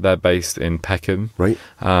there. They're based in Peckham. Right.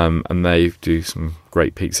 And they do some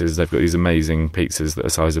great pizzas. They've got these amazing pizzas that are the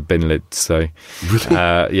size of bin lids. So,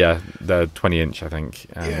 they're 20-inch, I think.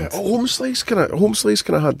 And Home Slice kind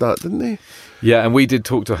of had that, didn't they? Yeah, and we did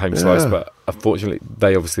talk to Home Slice, but unfortunately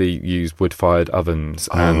they obviously use wood-fired ovens.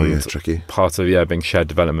 It's tricky. Part of being shared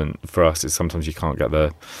development for us is sometimes you can't get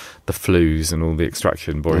the flues and all the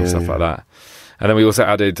extraction, boring stuff like that. And then we also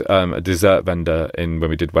added a dessert vendor in when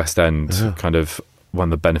we did West End. Kind of one of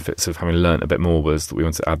the benefits of having learnt a bit more was that we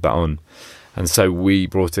wanted to add that on. And so we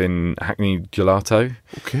brought in Hackney Gelato.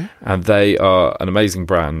 Okay. And they are an amazing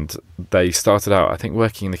brand. They started out, I think,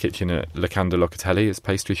 working in the kitchen at Locanda Locatelli as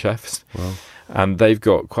pastry chefs. Wow. And they've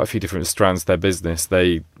got quite a few different strands to their business.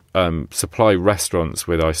 They supply restaurants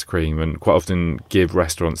with ice cream and quite often give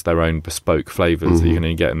restaurants their own bespoke flavours that you can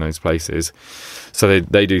only get in those places. So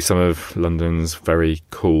they do some of London's very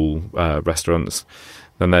cool restaurants.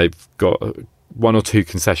 Then they've got 1 or 2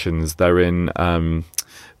 concessions. They're in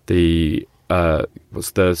the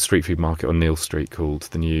what's the street food market on Neal Street called?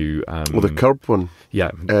 The new the Curb one.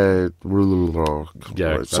 Yeah.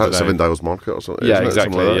 Seven Dials Market or something. Yeah,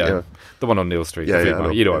 exactly. Like yeah. The one on Neal Street. You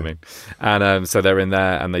know what I mean. And so they're in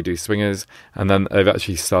there and they do swingers. And then they've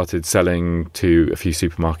actually started selling to a few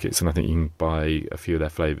supermarkets, and I think you can buy a few of their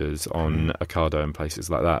flavours on Ocado and places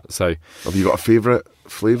like that. So, have you got a favourite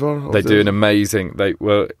flavour? They do an amazing.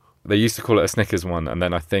 They used to call it a Snickers one, and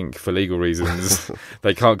then I think for legal reasons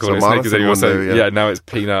they can't call it Snickers anymore. So now it's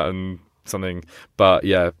peanut and something. But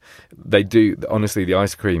yeah, they do. Honestly, the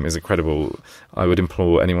ice cream is incredible. I would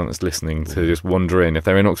implore anyone that's listening to just wander in. If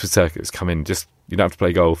they're in Oxford Circus, come in. Just, you don't have to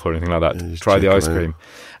play golf or anything like that. Yeah, try the ice them out. cream.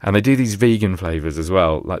 And they do these vegan flavours as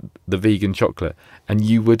well, like the vegan chocolate. And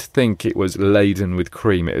you would think it was laden with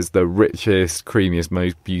cream. It is the richest, creamiest,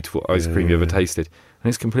 most beautiful ice cream you ever tasted. And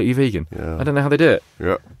it's completely vegan. Yeah. I don't know how they do it.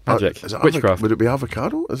 Yeah. Magic. Is it Witchcraft. Would it be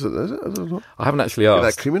avocado? Is it? I don't know. I haven't actually Get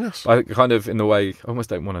asked. that creaminess? I kind of, in the way, almost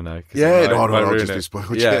don't want to know. 'Cause Yeah, it might no, ruin just it. be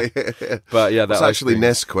spoiled. Yeah. But yeah, that it's ice actually cream.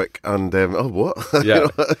 Nesquik and what? Yeah.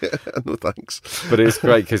 No thanks. But it's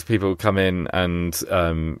great because people come in and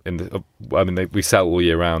we sell all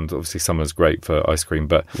year round. Obviously, summer's great for ice cream,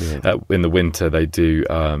 but in the winter they do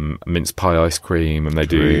mince pie ice cream and they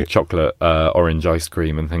do chocolate orange ice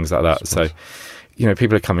cream and things like that. So,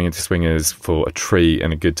 people are coming into Swingers for a treat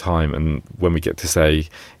and a good time. And when we get to say,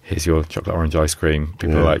 "Here's your chocolate orange ice cream,"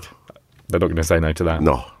 people are like, they're not going to say no to that.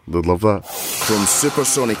 No, they'd love that. From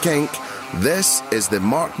Supersonic Inc., this is the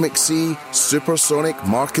Mark McC Supersonic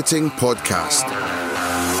Marketing Podcast.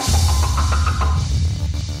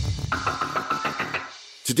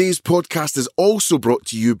 Today's podcast is also brought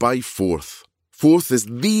to you by Forth. Forth is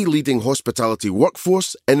the leading hospitality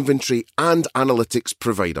workforce, inventory and analytics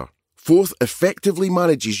provider. Forth effectively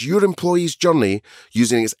manages your employee's journey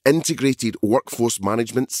using its integrated workforce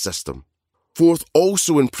management system. Forth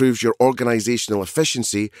also improves your organisational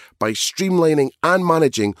efficiency by streamlining and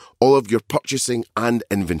managing all of your purchasing and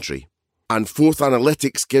inventory. And Forth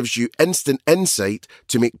Analytics gives you instant insight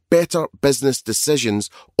to make better business decisions,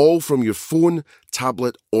 all from your phone,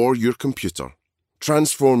 tablet or your computer.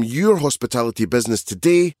 Transform your hospitality business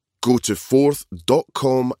today. Go to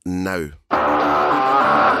forth.com now.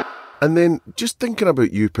 And then just thinking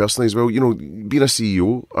about you personally as well, being a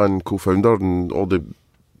CEO and co-founder and all the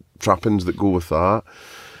trappings that go with that,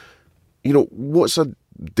 what's a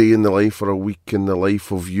day in the life or a week in the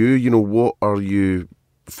life of you? What are you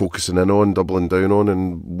focusing in on, doubling down on,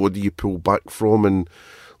 and what do you pull back from, and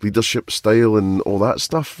leadership style and all that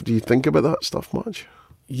stuff? Do you think about that stuff much?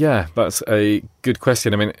 Yeah, that's a good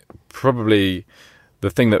question. I mean, probably the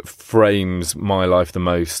thing that frames my life the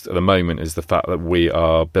most at the moment is the fact that we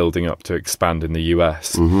are building up to expand in the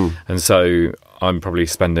US. Mm-hmm. And so I'm probably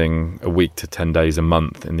spending a week to 10 days a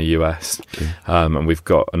month in the US. Okay. And we've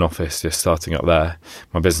got an office just starting up there.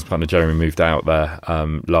 My business partner, Jeremy, moved out there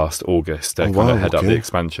last August to kind of head up the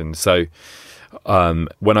expansion. So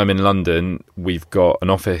when I'm in London, we've got an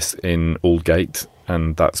office in Aldgate,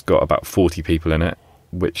 and that's got about 40 people in it,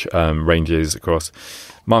 which ranges across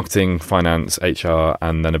marketing, finance, HR,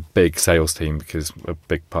 and then a big sales team, because a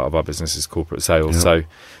big part of our business is corporate sales. Yeah. So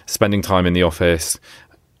spending time in the office,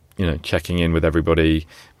 checking in with everybody,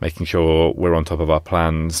 making sure we're on top of our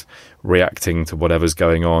plans, reacting to whatever's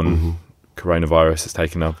going on. Mm-hmm. Coronavirus has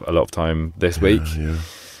taken up a lot of time this week. Yeah.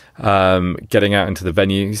 Getting out into the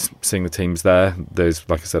venues, seeing the teams there. There's,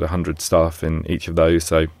 like I said, 100 staff in each of those,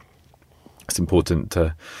 so it's important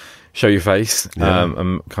to show your face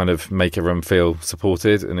and kind of make everyone feel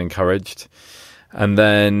supported and encouraged. And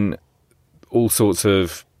then all sorts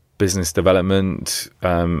of business development,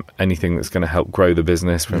 anything that's going to help grow the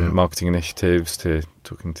business, from marketing initiatives to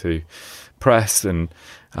talking to press and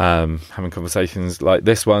having conversations like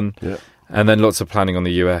this one. Yeah. And then lots of planning on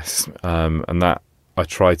the US, and that I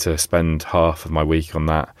try to spend half of my week on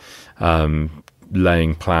that,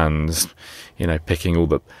 laying plans, picking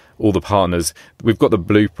all the partners. We've got the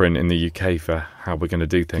blueprint in the UK for how we're going to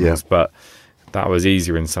do things, but that was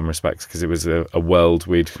easier in some respects because it was a world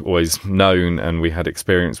we'd always known and we had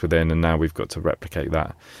experience within, and now we've got to replicate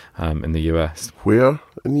that in the US. Where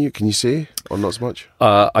in the UK, can you say, or not so much?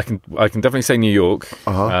 I can definitely say New York,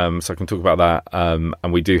 so I can talk about that.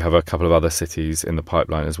 And we do have a couple of other cities in the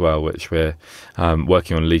pipeline as well, which we're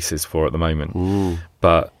working on leases for at the moment. Ooh.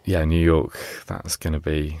 But yeah, New York, that's going to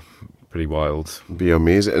be pretty wild. Be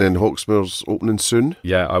amazing. And then Hawksmoor's opening soon?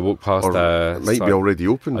 Yeah, I walked past there. It might be already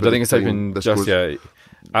open. I don't think it's open just yet.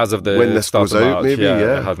 As of the when this start goes of March, out, maybe,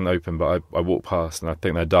 it hasn't opened, but I walked past and I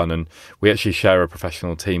think they're done. And we actually share a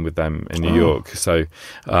professional team with them in New York, so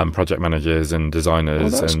project managers and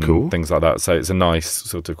designers and things like that. So it's a nice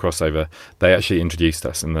sort of crossover. They actually introduced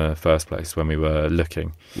us in the first place when we were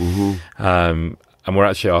looking. Mm-hmm. And we're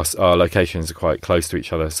actually, our locations are quite close to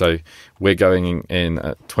each other. So we're going in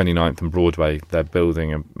at 29th and Broadway. They're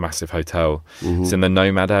building a massive hotel. Mm-hmm. It's in the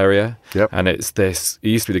Nomad area. Yep. And it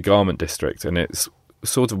used to be the garment district, and it's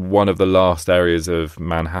sort of one of the last areas of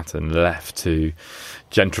Manhattan left to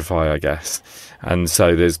gentrify, I guess. And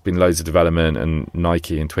so there's been loads of development, and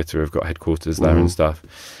Nike and Twitter have got headquarters there and stuff.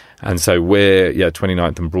 And so we're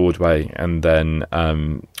 29th and Broadway, and then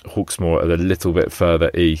Hawksmoor are a little bit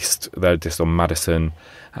further east. They're just on Madison,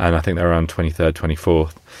 and I think they're around 23rd,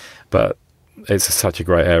 24th. But it's such a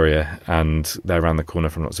great area, and they're around the corner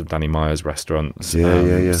from lots of Danny Meyer's restaurants.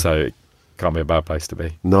 Yeah. So it can't be a bad place to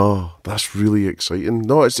be. No, that's really exciting.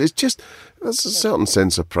 No, it's just, there's a certain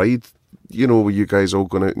sense of pride, with you guys all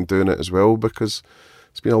going out and doing it as well, because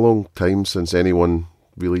it's been a long time since anyone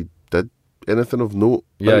really did anything of note.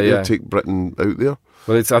 Take Britain out there.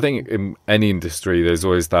 Well, I think in any industry, there's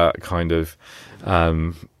always that kind of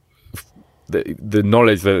the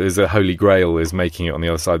knowledge that there's a holy grail is making it on the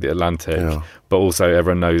other side of the Atlantic, but also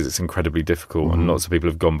everyone knows it's incredibly difficult, and lots of people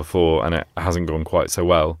have gone before, and it hasn't gone quite so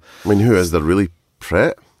well. I mean, who is there really?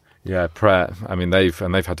 Pret? Yeah, Pret. I mean, they've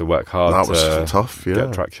had to work hard. That was tough. Yeah,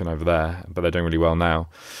 get traction over there, but they're doing really well now.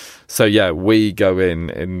 So yeah, we go in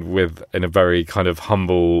a very kind of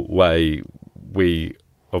humble way. We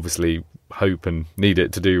obviously hope and need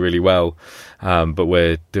it to do really well, but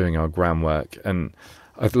we're doing our groundwork. And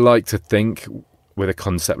I'd like to think with a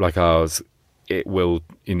concept like ours, it will,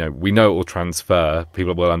 we know it will transfer,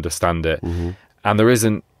 people will understand it, and there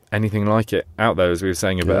isn't anything like it out there, as we were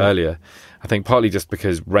saying a bit earlier. I think partly just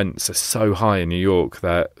because rents are so high in New York,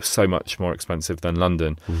 they're so much more expensive than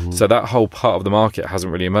London. So that whole part of the market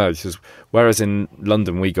hasn't really emerged. Whereas in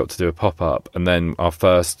London, we got to do a pop-up, and then our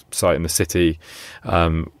first site in the city,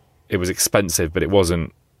 it was expensive, but it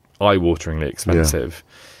wasn't eye-wateringly expensive.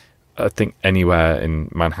 I think anywhere in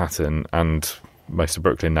Manhattan and most of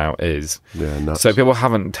Brooklyn now is. Yeah, nuts. So people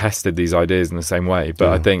haven't tested these ideas in the same way. But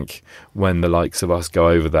I think when the likes of us go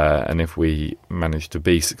over there, and if we manage to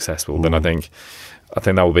be successful, then I think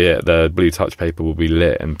that will be it. The Blue Touch paper will be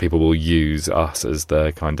lit, and people will use us as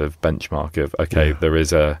the kind of benchmark of, there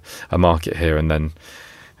is a market here, and then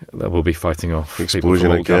we'll be fighting off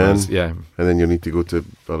explosion again. Yeah, and then you need to go to,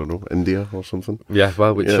 I don't know, India or something. Yeah,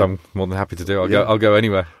 well, which I'm more than happy to do. I'll go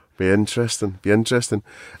anywhere. Be interesting.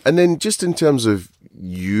 And then just in terms of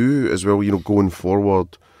you as well, going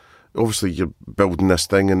forward, obviously you're building this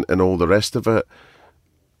thing and all the rest of it.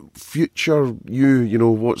 Future you,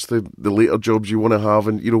 what's the later jobs you want to have,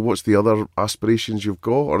 and what's the other aspirations you've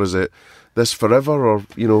got, or is it this forever, or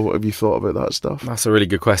have you thought about that stuff? That's a really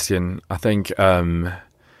good question. I think I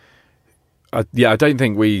don't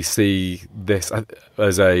think we see this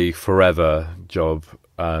as a forever job.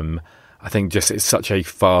 I think just it's such a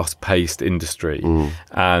fast-paced industry,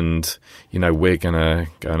 and we're going to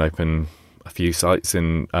go and open a few sites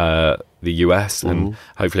in the US and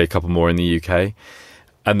hopefully a couple more in the UK.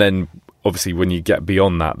 And then obviously when you get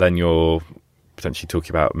beyond that, then you're potentially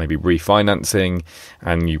talking about maybe refinancing,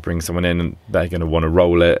 and you bring someone in and they're going to want to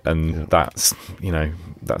roll it, and that's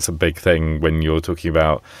a big thing when you're talking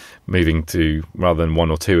about moving to, rather than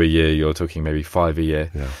 1 or 2 a year, you're talking maybe 5 a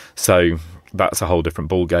year. So that's a whole different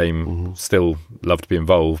ball game. Still love to be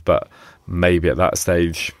involved, but maybe at that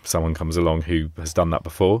stage someone comes along who has done that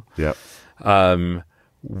before.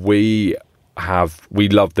 We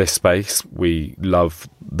love this space. We love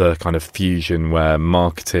the kind of fusion where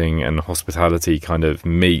marketing and hospitality kind of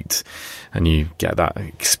meet, and you get that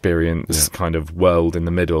experience kind of world in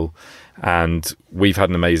the middle. And we've had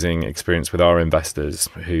an amazing experience with our investors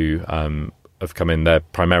who have come in. They're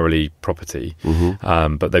primarily property,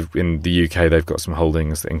 but in the UK they've got some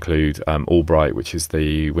holdings that include Albright, which is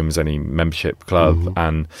the women's only membership club,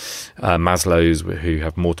 and Maslow's, who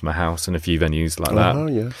have Mortimer House and a few venues like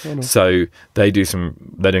that. So they're doing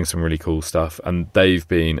some really cool stuff, and they've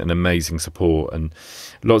been an amazing support. And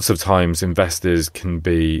lots of times investors can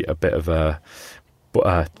be a bit of a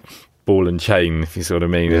ball and chain, if you see what I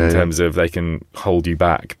mean, in terms of they can hold you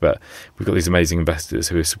back. But we've got these amazing investors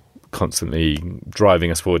who are constantly driving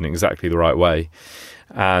us forward in exactly the right way.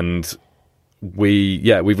 And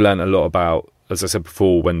we've learned a lot about, as I said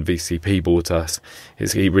before, when VCP bought us,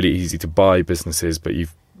 it's really easy to buy businesses, but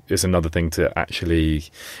it's another thing to actually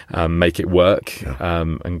make it work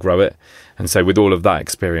and grow it. And so with all of that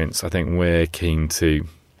experience, I think we're keen to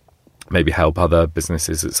maybe help other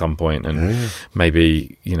businesses at some point, and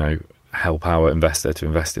maybe help our investor to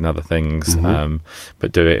invest in other things,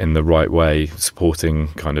 but do it in the right way, supporting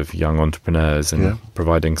kind of young entrepreneurs and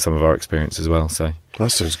providing some of our experience as well. So that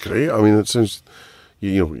sounds great. I mean, it sounds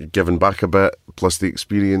you're giving back a bit, plus the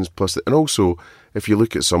experience, and also if you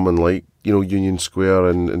look at someone like Union Square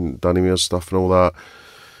and Danny Mear's stuff and all that,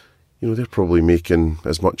 they're probably making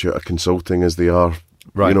as much out of consulting as they are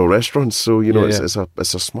Right. restaurants. So Yeah,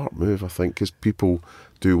 it's a smart move, I think, because people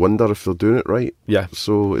do wonder if they're doing it right. Yeah.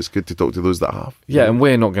 So it's good to talk to those that have. Yeah, and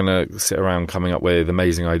we're not going to sit around coming up with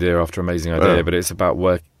amazing idea after amazing idea, but it's about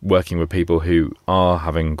working with people who are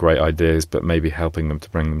having great ideas, but maybe helping them to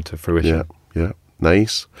bring them to fruition. Yeah,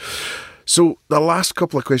 nice. So the last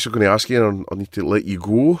couple of questions I'm going to ask you, and I'll need to let you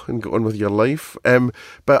go and get on with your life.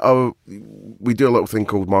 But we do a little thing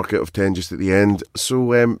called Market of 10 just at the end.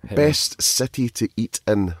 So best city to eat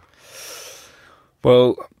in?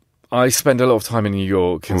 Well, I spend a lot of time in New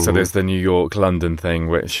York, and so there's the New York-London thing,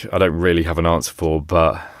 which I don't really have an answer for,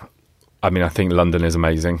 but I mean, I think London is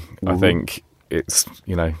amazing. I think it's,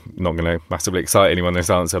 not going to massively excite anyone, this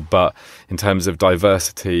answer, but in terms of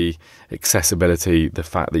diversity, accessibility, the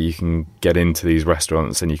fact that you can get into these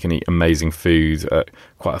restaurants and you can eat amazing food at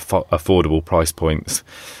quite affordable price points,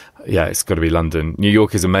 yeah, it's got to be London. New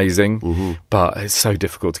York is amazing, but it's so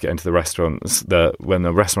difficult to get into the restaurants that when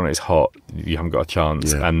the restaurant is hot, you haven't got a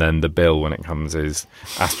chance. Yeah. And then the bill when it comes is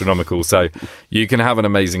astronomical. So you can have an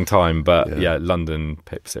amazing time, but London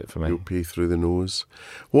pips it for me. You'll pay through the nose.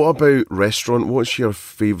 What about restaurant? What's your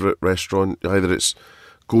favourite restaurant? Either it's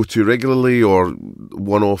go to regularly or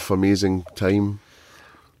one-off amazing time?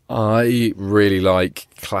 I really like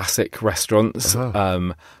classic restaurants,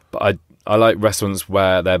 but I like restaurants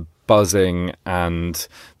where they're buzzing and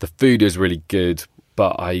the food is really good,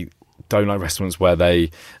 but I don't like restaurants where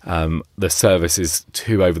the service is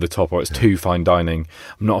too over the top or it's too fine dining.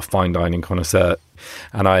 I'm not a fine dining connoisseur,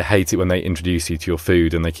 and I hate it when they introduce you to your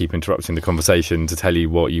food and they keep interrupting the conversation to tell you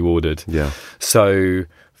what you ordered. Yeah. So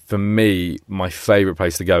for me, my favourite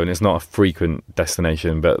place to go, and it's not a frequent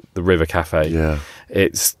destination, but the River Cafe. Yeah.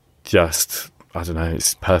 It's just, I don't know,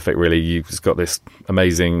 it's perfect really. You've got this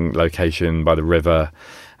amazing location by the river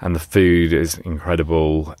and the food is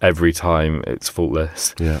incredible. Every time it's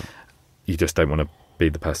faultless. Yeah. You just don't want to be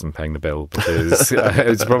the person paying the bill because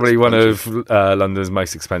it's probably one of London's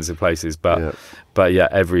most expensive places. But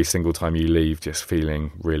every single time you leave just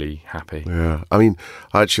feeling really happy. Yeah. I mean,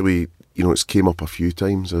 actually, it's came up a few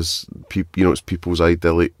times as, it's people's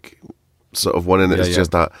idyllic sort of one, and it's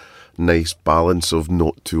just that nice balance of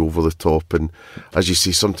not too over the top. And as you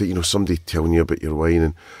say, somebody telling you about your wine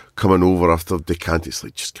and coming over after they can't, it's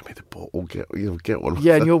like, just give me the bottle, get one.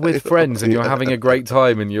 Yeah, and you're with friends and you're having a great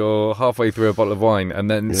time and you're halfway through a bottle of wine and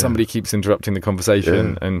then somebody keeps interrupting the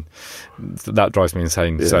conversation and that drives me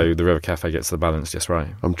insane. Yeah. So the River Cafe gets the balance just right.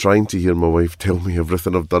 I'm trying to hear my wife tell me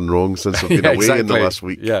everything I've done wrong since I've been away in the last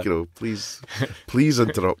week. Yeah. Please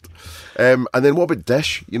interrupt. And then what about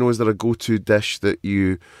dish? Is there a go-to dish that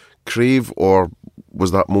you crave, or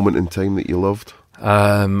was that moment in time that you loved?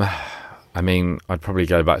 I mean, I'd probably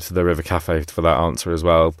go back to the River Cafe for that answer as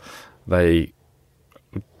well. They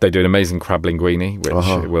do an amazing crab linguine,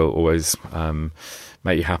 which will always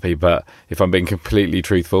make you happy. But if I'm being completely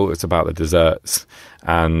truthful, it's about the desserts.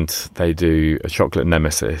 And they do a chocolate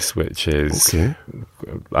nemesis, which is,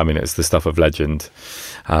 I mean, it's the stuff of legend.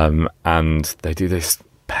 And they do this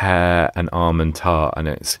pear and almond tart, and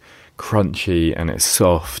it's crunchy and it's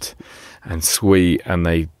soft and sweet, and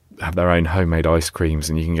they have their own homemade ice creams,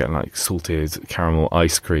 and you can get like salted caramel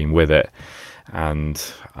ice cream with it. And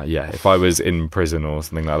if I was in prison or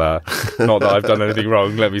something like that, not that I've done anything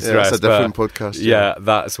wrong, let me stress. It's a different podcast. Yeah,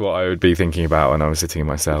 that's what I would be thinking about when I was sitting in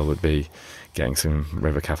my cell, would be getting some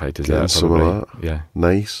River Cafe dessert. Some of that. Yeah.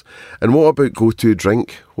 Nice. And what about go-to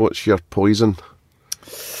drink? What's your poison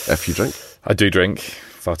if you drink? I do drink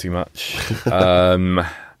far too much.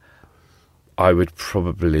 I would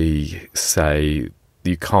probably say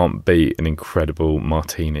you can't beat an incredible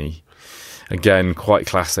martini. Again, quite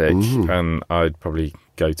classic, and I'd probably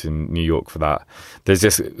go to New York for that. There's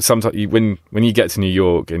just sometimes when you get to New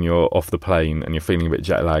York and you're off the plane and you're feeling a bit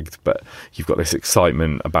jet lagged, but you've got this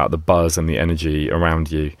excitement about the buzz and the energy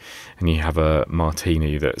around you, and you have a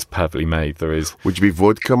martini that's perfectly made. There is. Would you be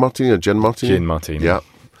vodka martini or gin martini? Gin martini. Yeah.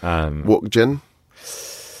 What gin?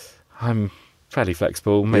 I'm fairly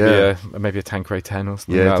flexible. Maybe a Tanqueray 10 or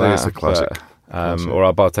something like that. Yeah, it's a classic. Or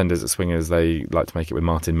our bartenders at Swingers, they like to make it with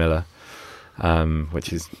Martin Miller,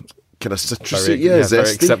 which is kind of citrusy, very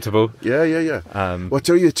acceptable. Yeah. Well, I'll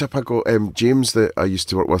tell you the tip I got. James, that I used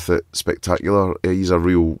to work with at Spectacular, he's a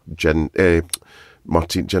real gin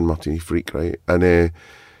martini freak, right? And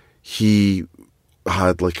he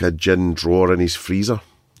had like a gin drawer in his freezer.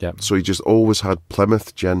 Yeah. So he just always had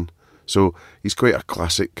Plymouth gin. So he's quite a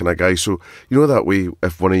classic kind of guy. So that way,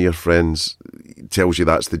 if one of your friends tells you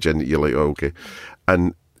that's the gin, that you're like, oh, okay.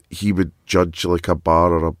 And he would judge like a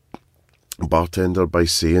bar or a bartender by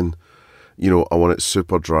saying, I want it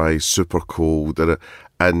super dry, super cold.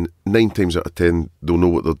 And 9 times out of 10, they'll know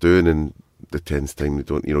what they're doing and the 10th time they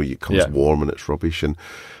don't, it comes warm and it's rubbish. And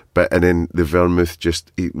then the vermouth I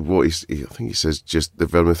think he says just the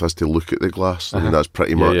vermouth has to look at the glass. I mean, that's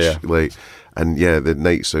pretty much like, and the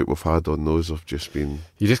nights out we've had on those have just been.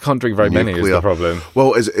 You just can't drink very many is the problem.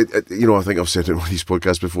 Well, is it, I think I've said it in one of these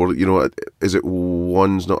podcasts before, is it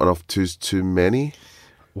one's not enough, two's too many?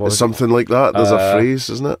 It's something like that. There's a phrase,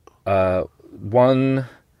 isn't it?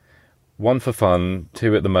 One for fun,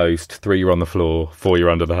 2 at the most, 3 you're on the floor, 4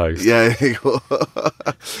 you're under the host. Yeah,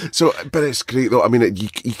 so, but it's great though. I mean,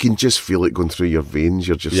 you can just feel it going through your veins.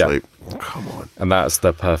 You're just like, come on. And that's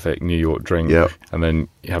the perfect New York drink. Yeah. And then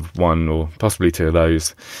you have 1 or possibly 2 of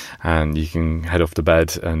those, and you can head off to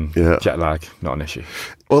bed. And jet lag, not an issue.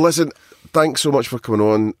 Well, listen, thanks so much for coming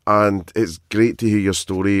on, and it's great to hear your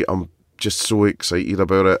story. I'm just so excited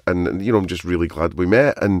about it, and I'm just really glad we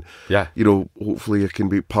met, and hopefully I can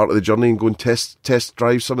be part of the journey and go and test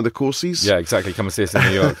drive some of the courses. Yeah, exactly. Come and see us in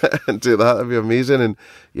New York and do that. That'd be amazing.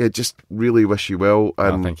 And just really wish you well.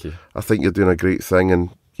 And thank you. I think you're doing a great thing,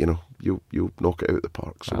 and you'll knock it out of the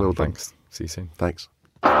park. So well done. Thanks. See you soon. Thanks.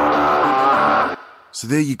 So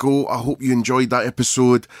there you go. I hope you enjoyed that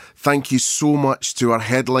episode. Thank you so much to our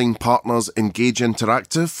headline partners, Engage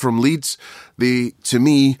Interactive from Leeds. They, to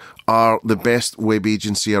me, are the best web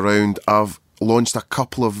agency around. I've launched a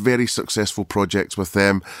couple of very successful projects with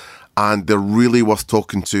them, and they're really worth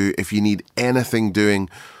talking to if you need anything doing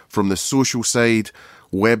from the social side,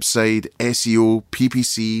 website, SEO,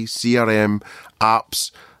 PPC, CRM,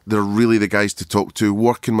 apps. They're really the guys to talk to,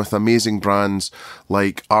 working with amazing brands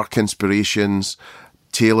like Arc Inspirations,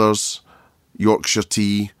 Taylor's, Yorkshire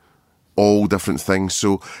Tea, all different things.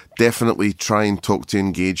 So definitely try and talk to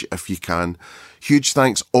Engage if you can. Huge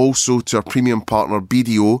thanks also to our premium partner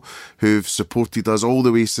BDO, who've supported us all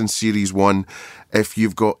the way since Series 1. If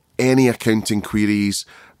you've got any accounting queries,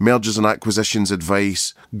 mergers and acquisitions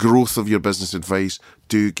advice, growth of your business advice,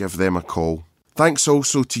 do give them a call. Thanks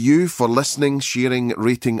also to you for listening, sharing,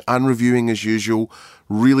 rating and reviewing as usual.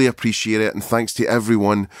 Really appreciate it, and thanks to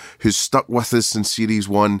everyone who's stuck with us since Series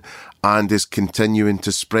 1 and is continuing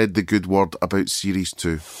to spread the good word about Series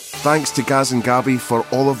 2. Thanks to Gaz and Gabby for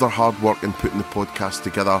all of their hard work in putting the podcast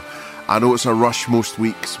together. I know it's a rush most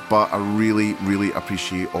weeks, but I really, really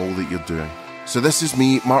appreciate all that you're doing. So this is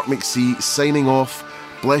me, Mark McC, signing off.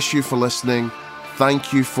 Bless you for listening.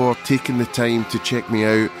 Thank you for taking the time to check me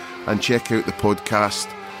out and check out the podcast.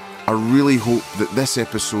 I really hope that this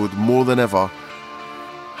episode, more than ever,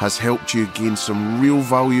 has helped you gain some real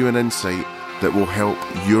value and insight that will help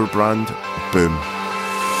your brand boom.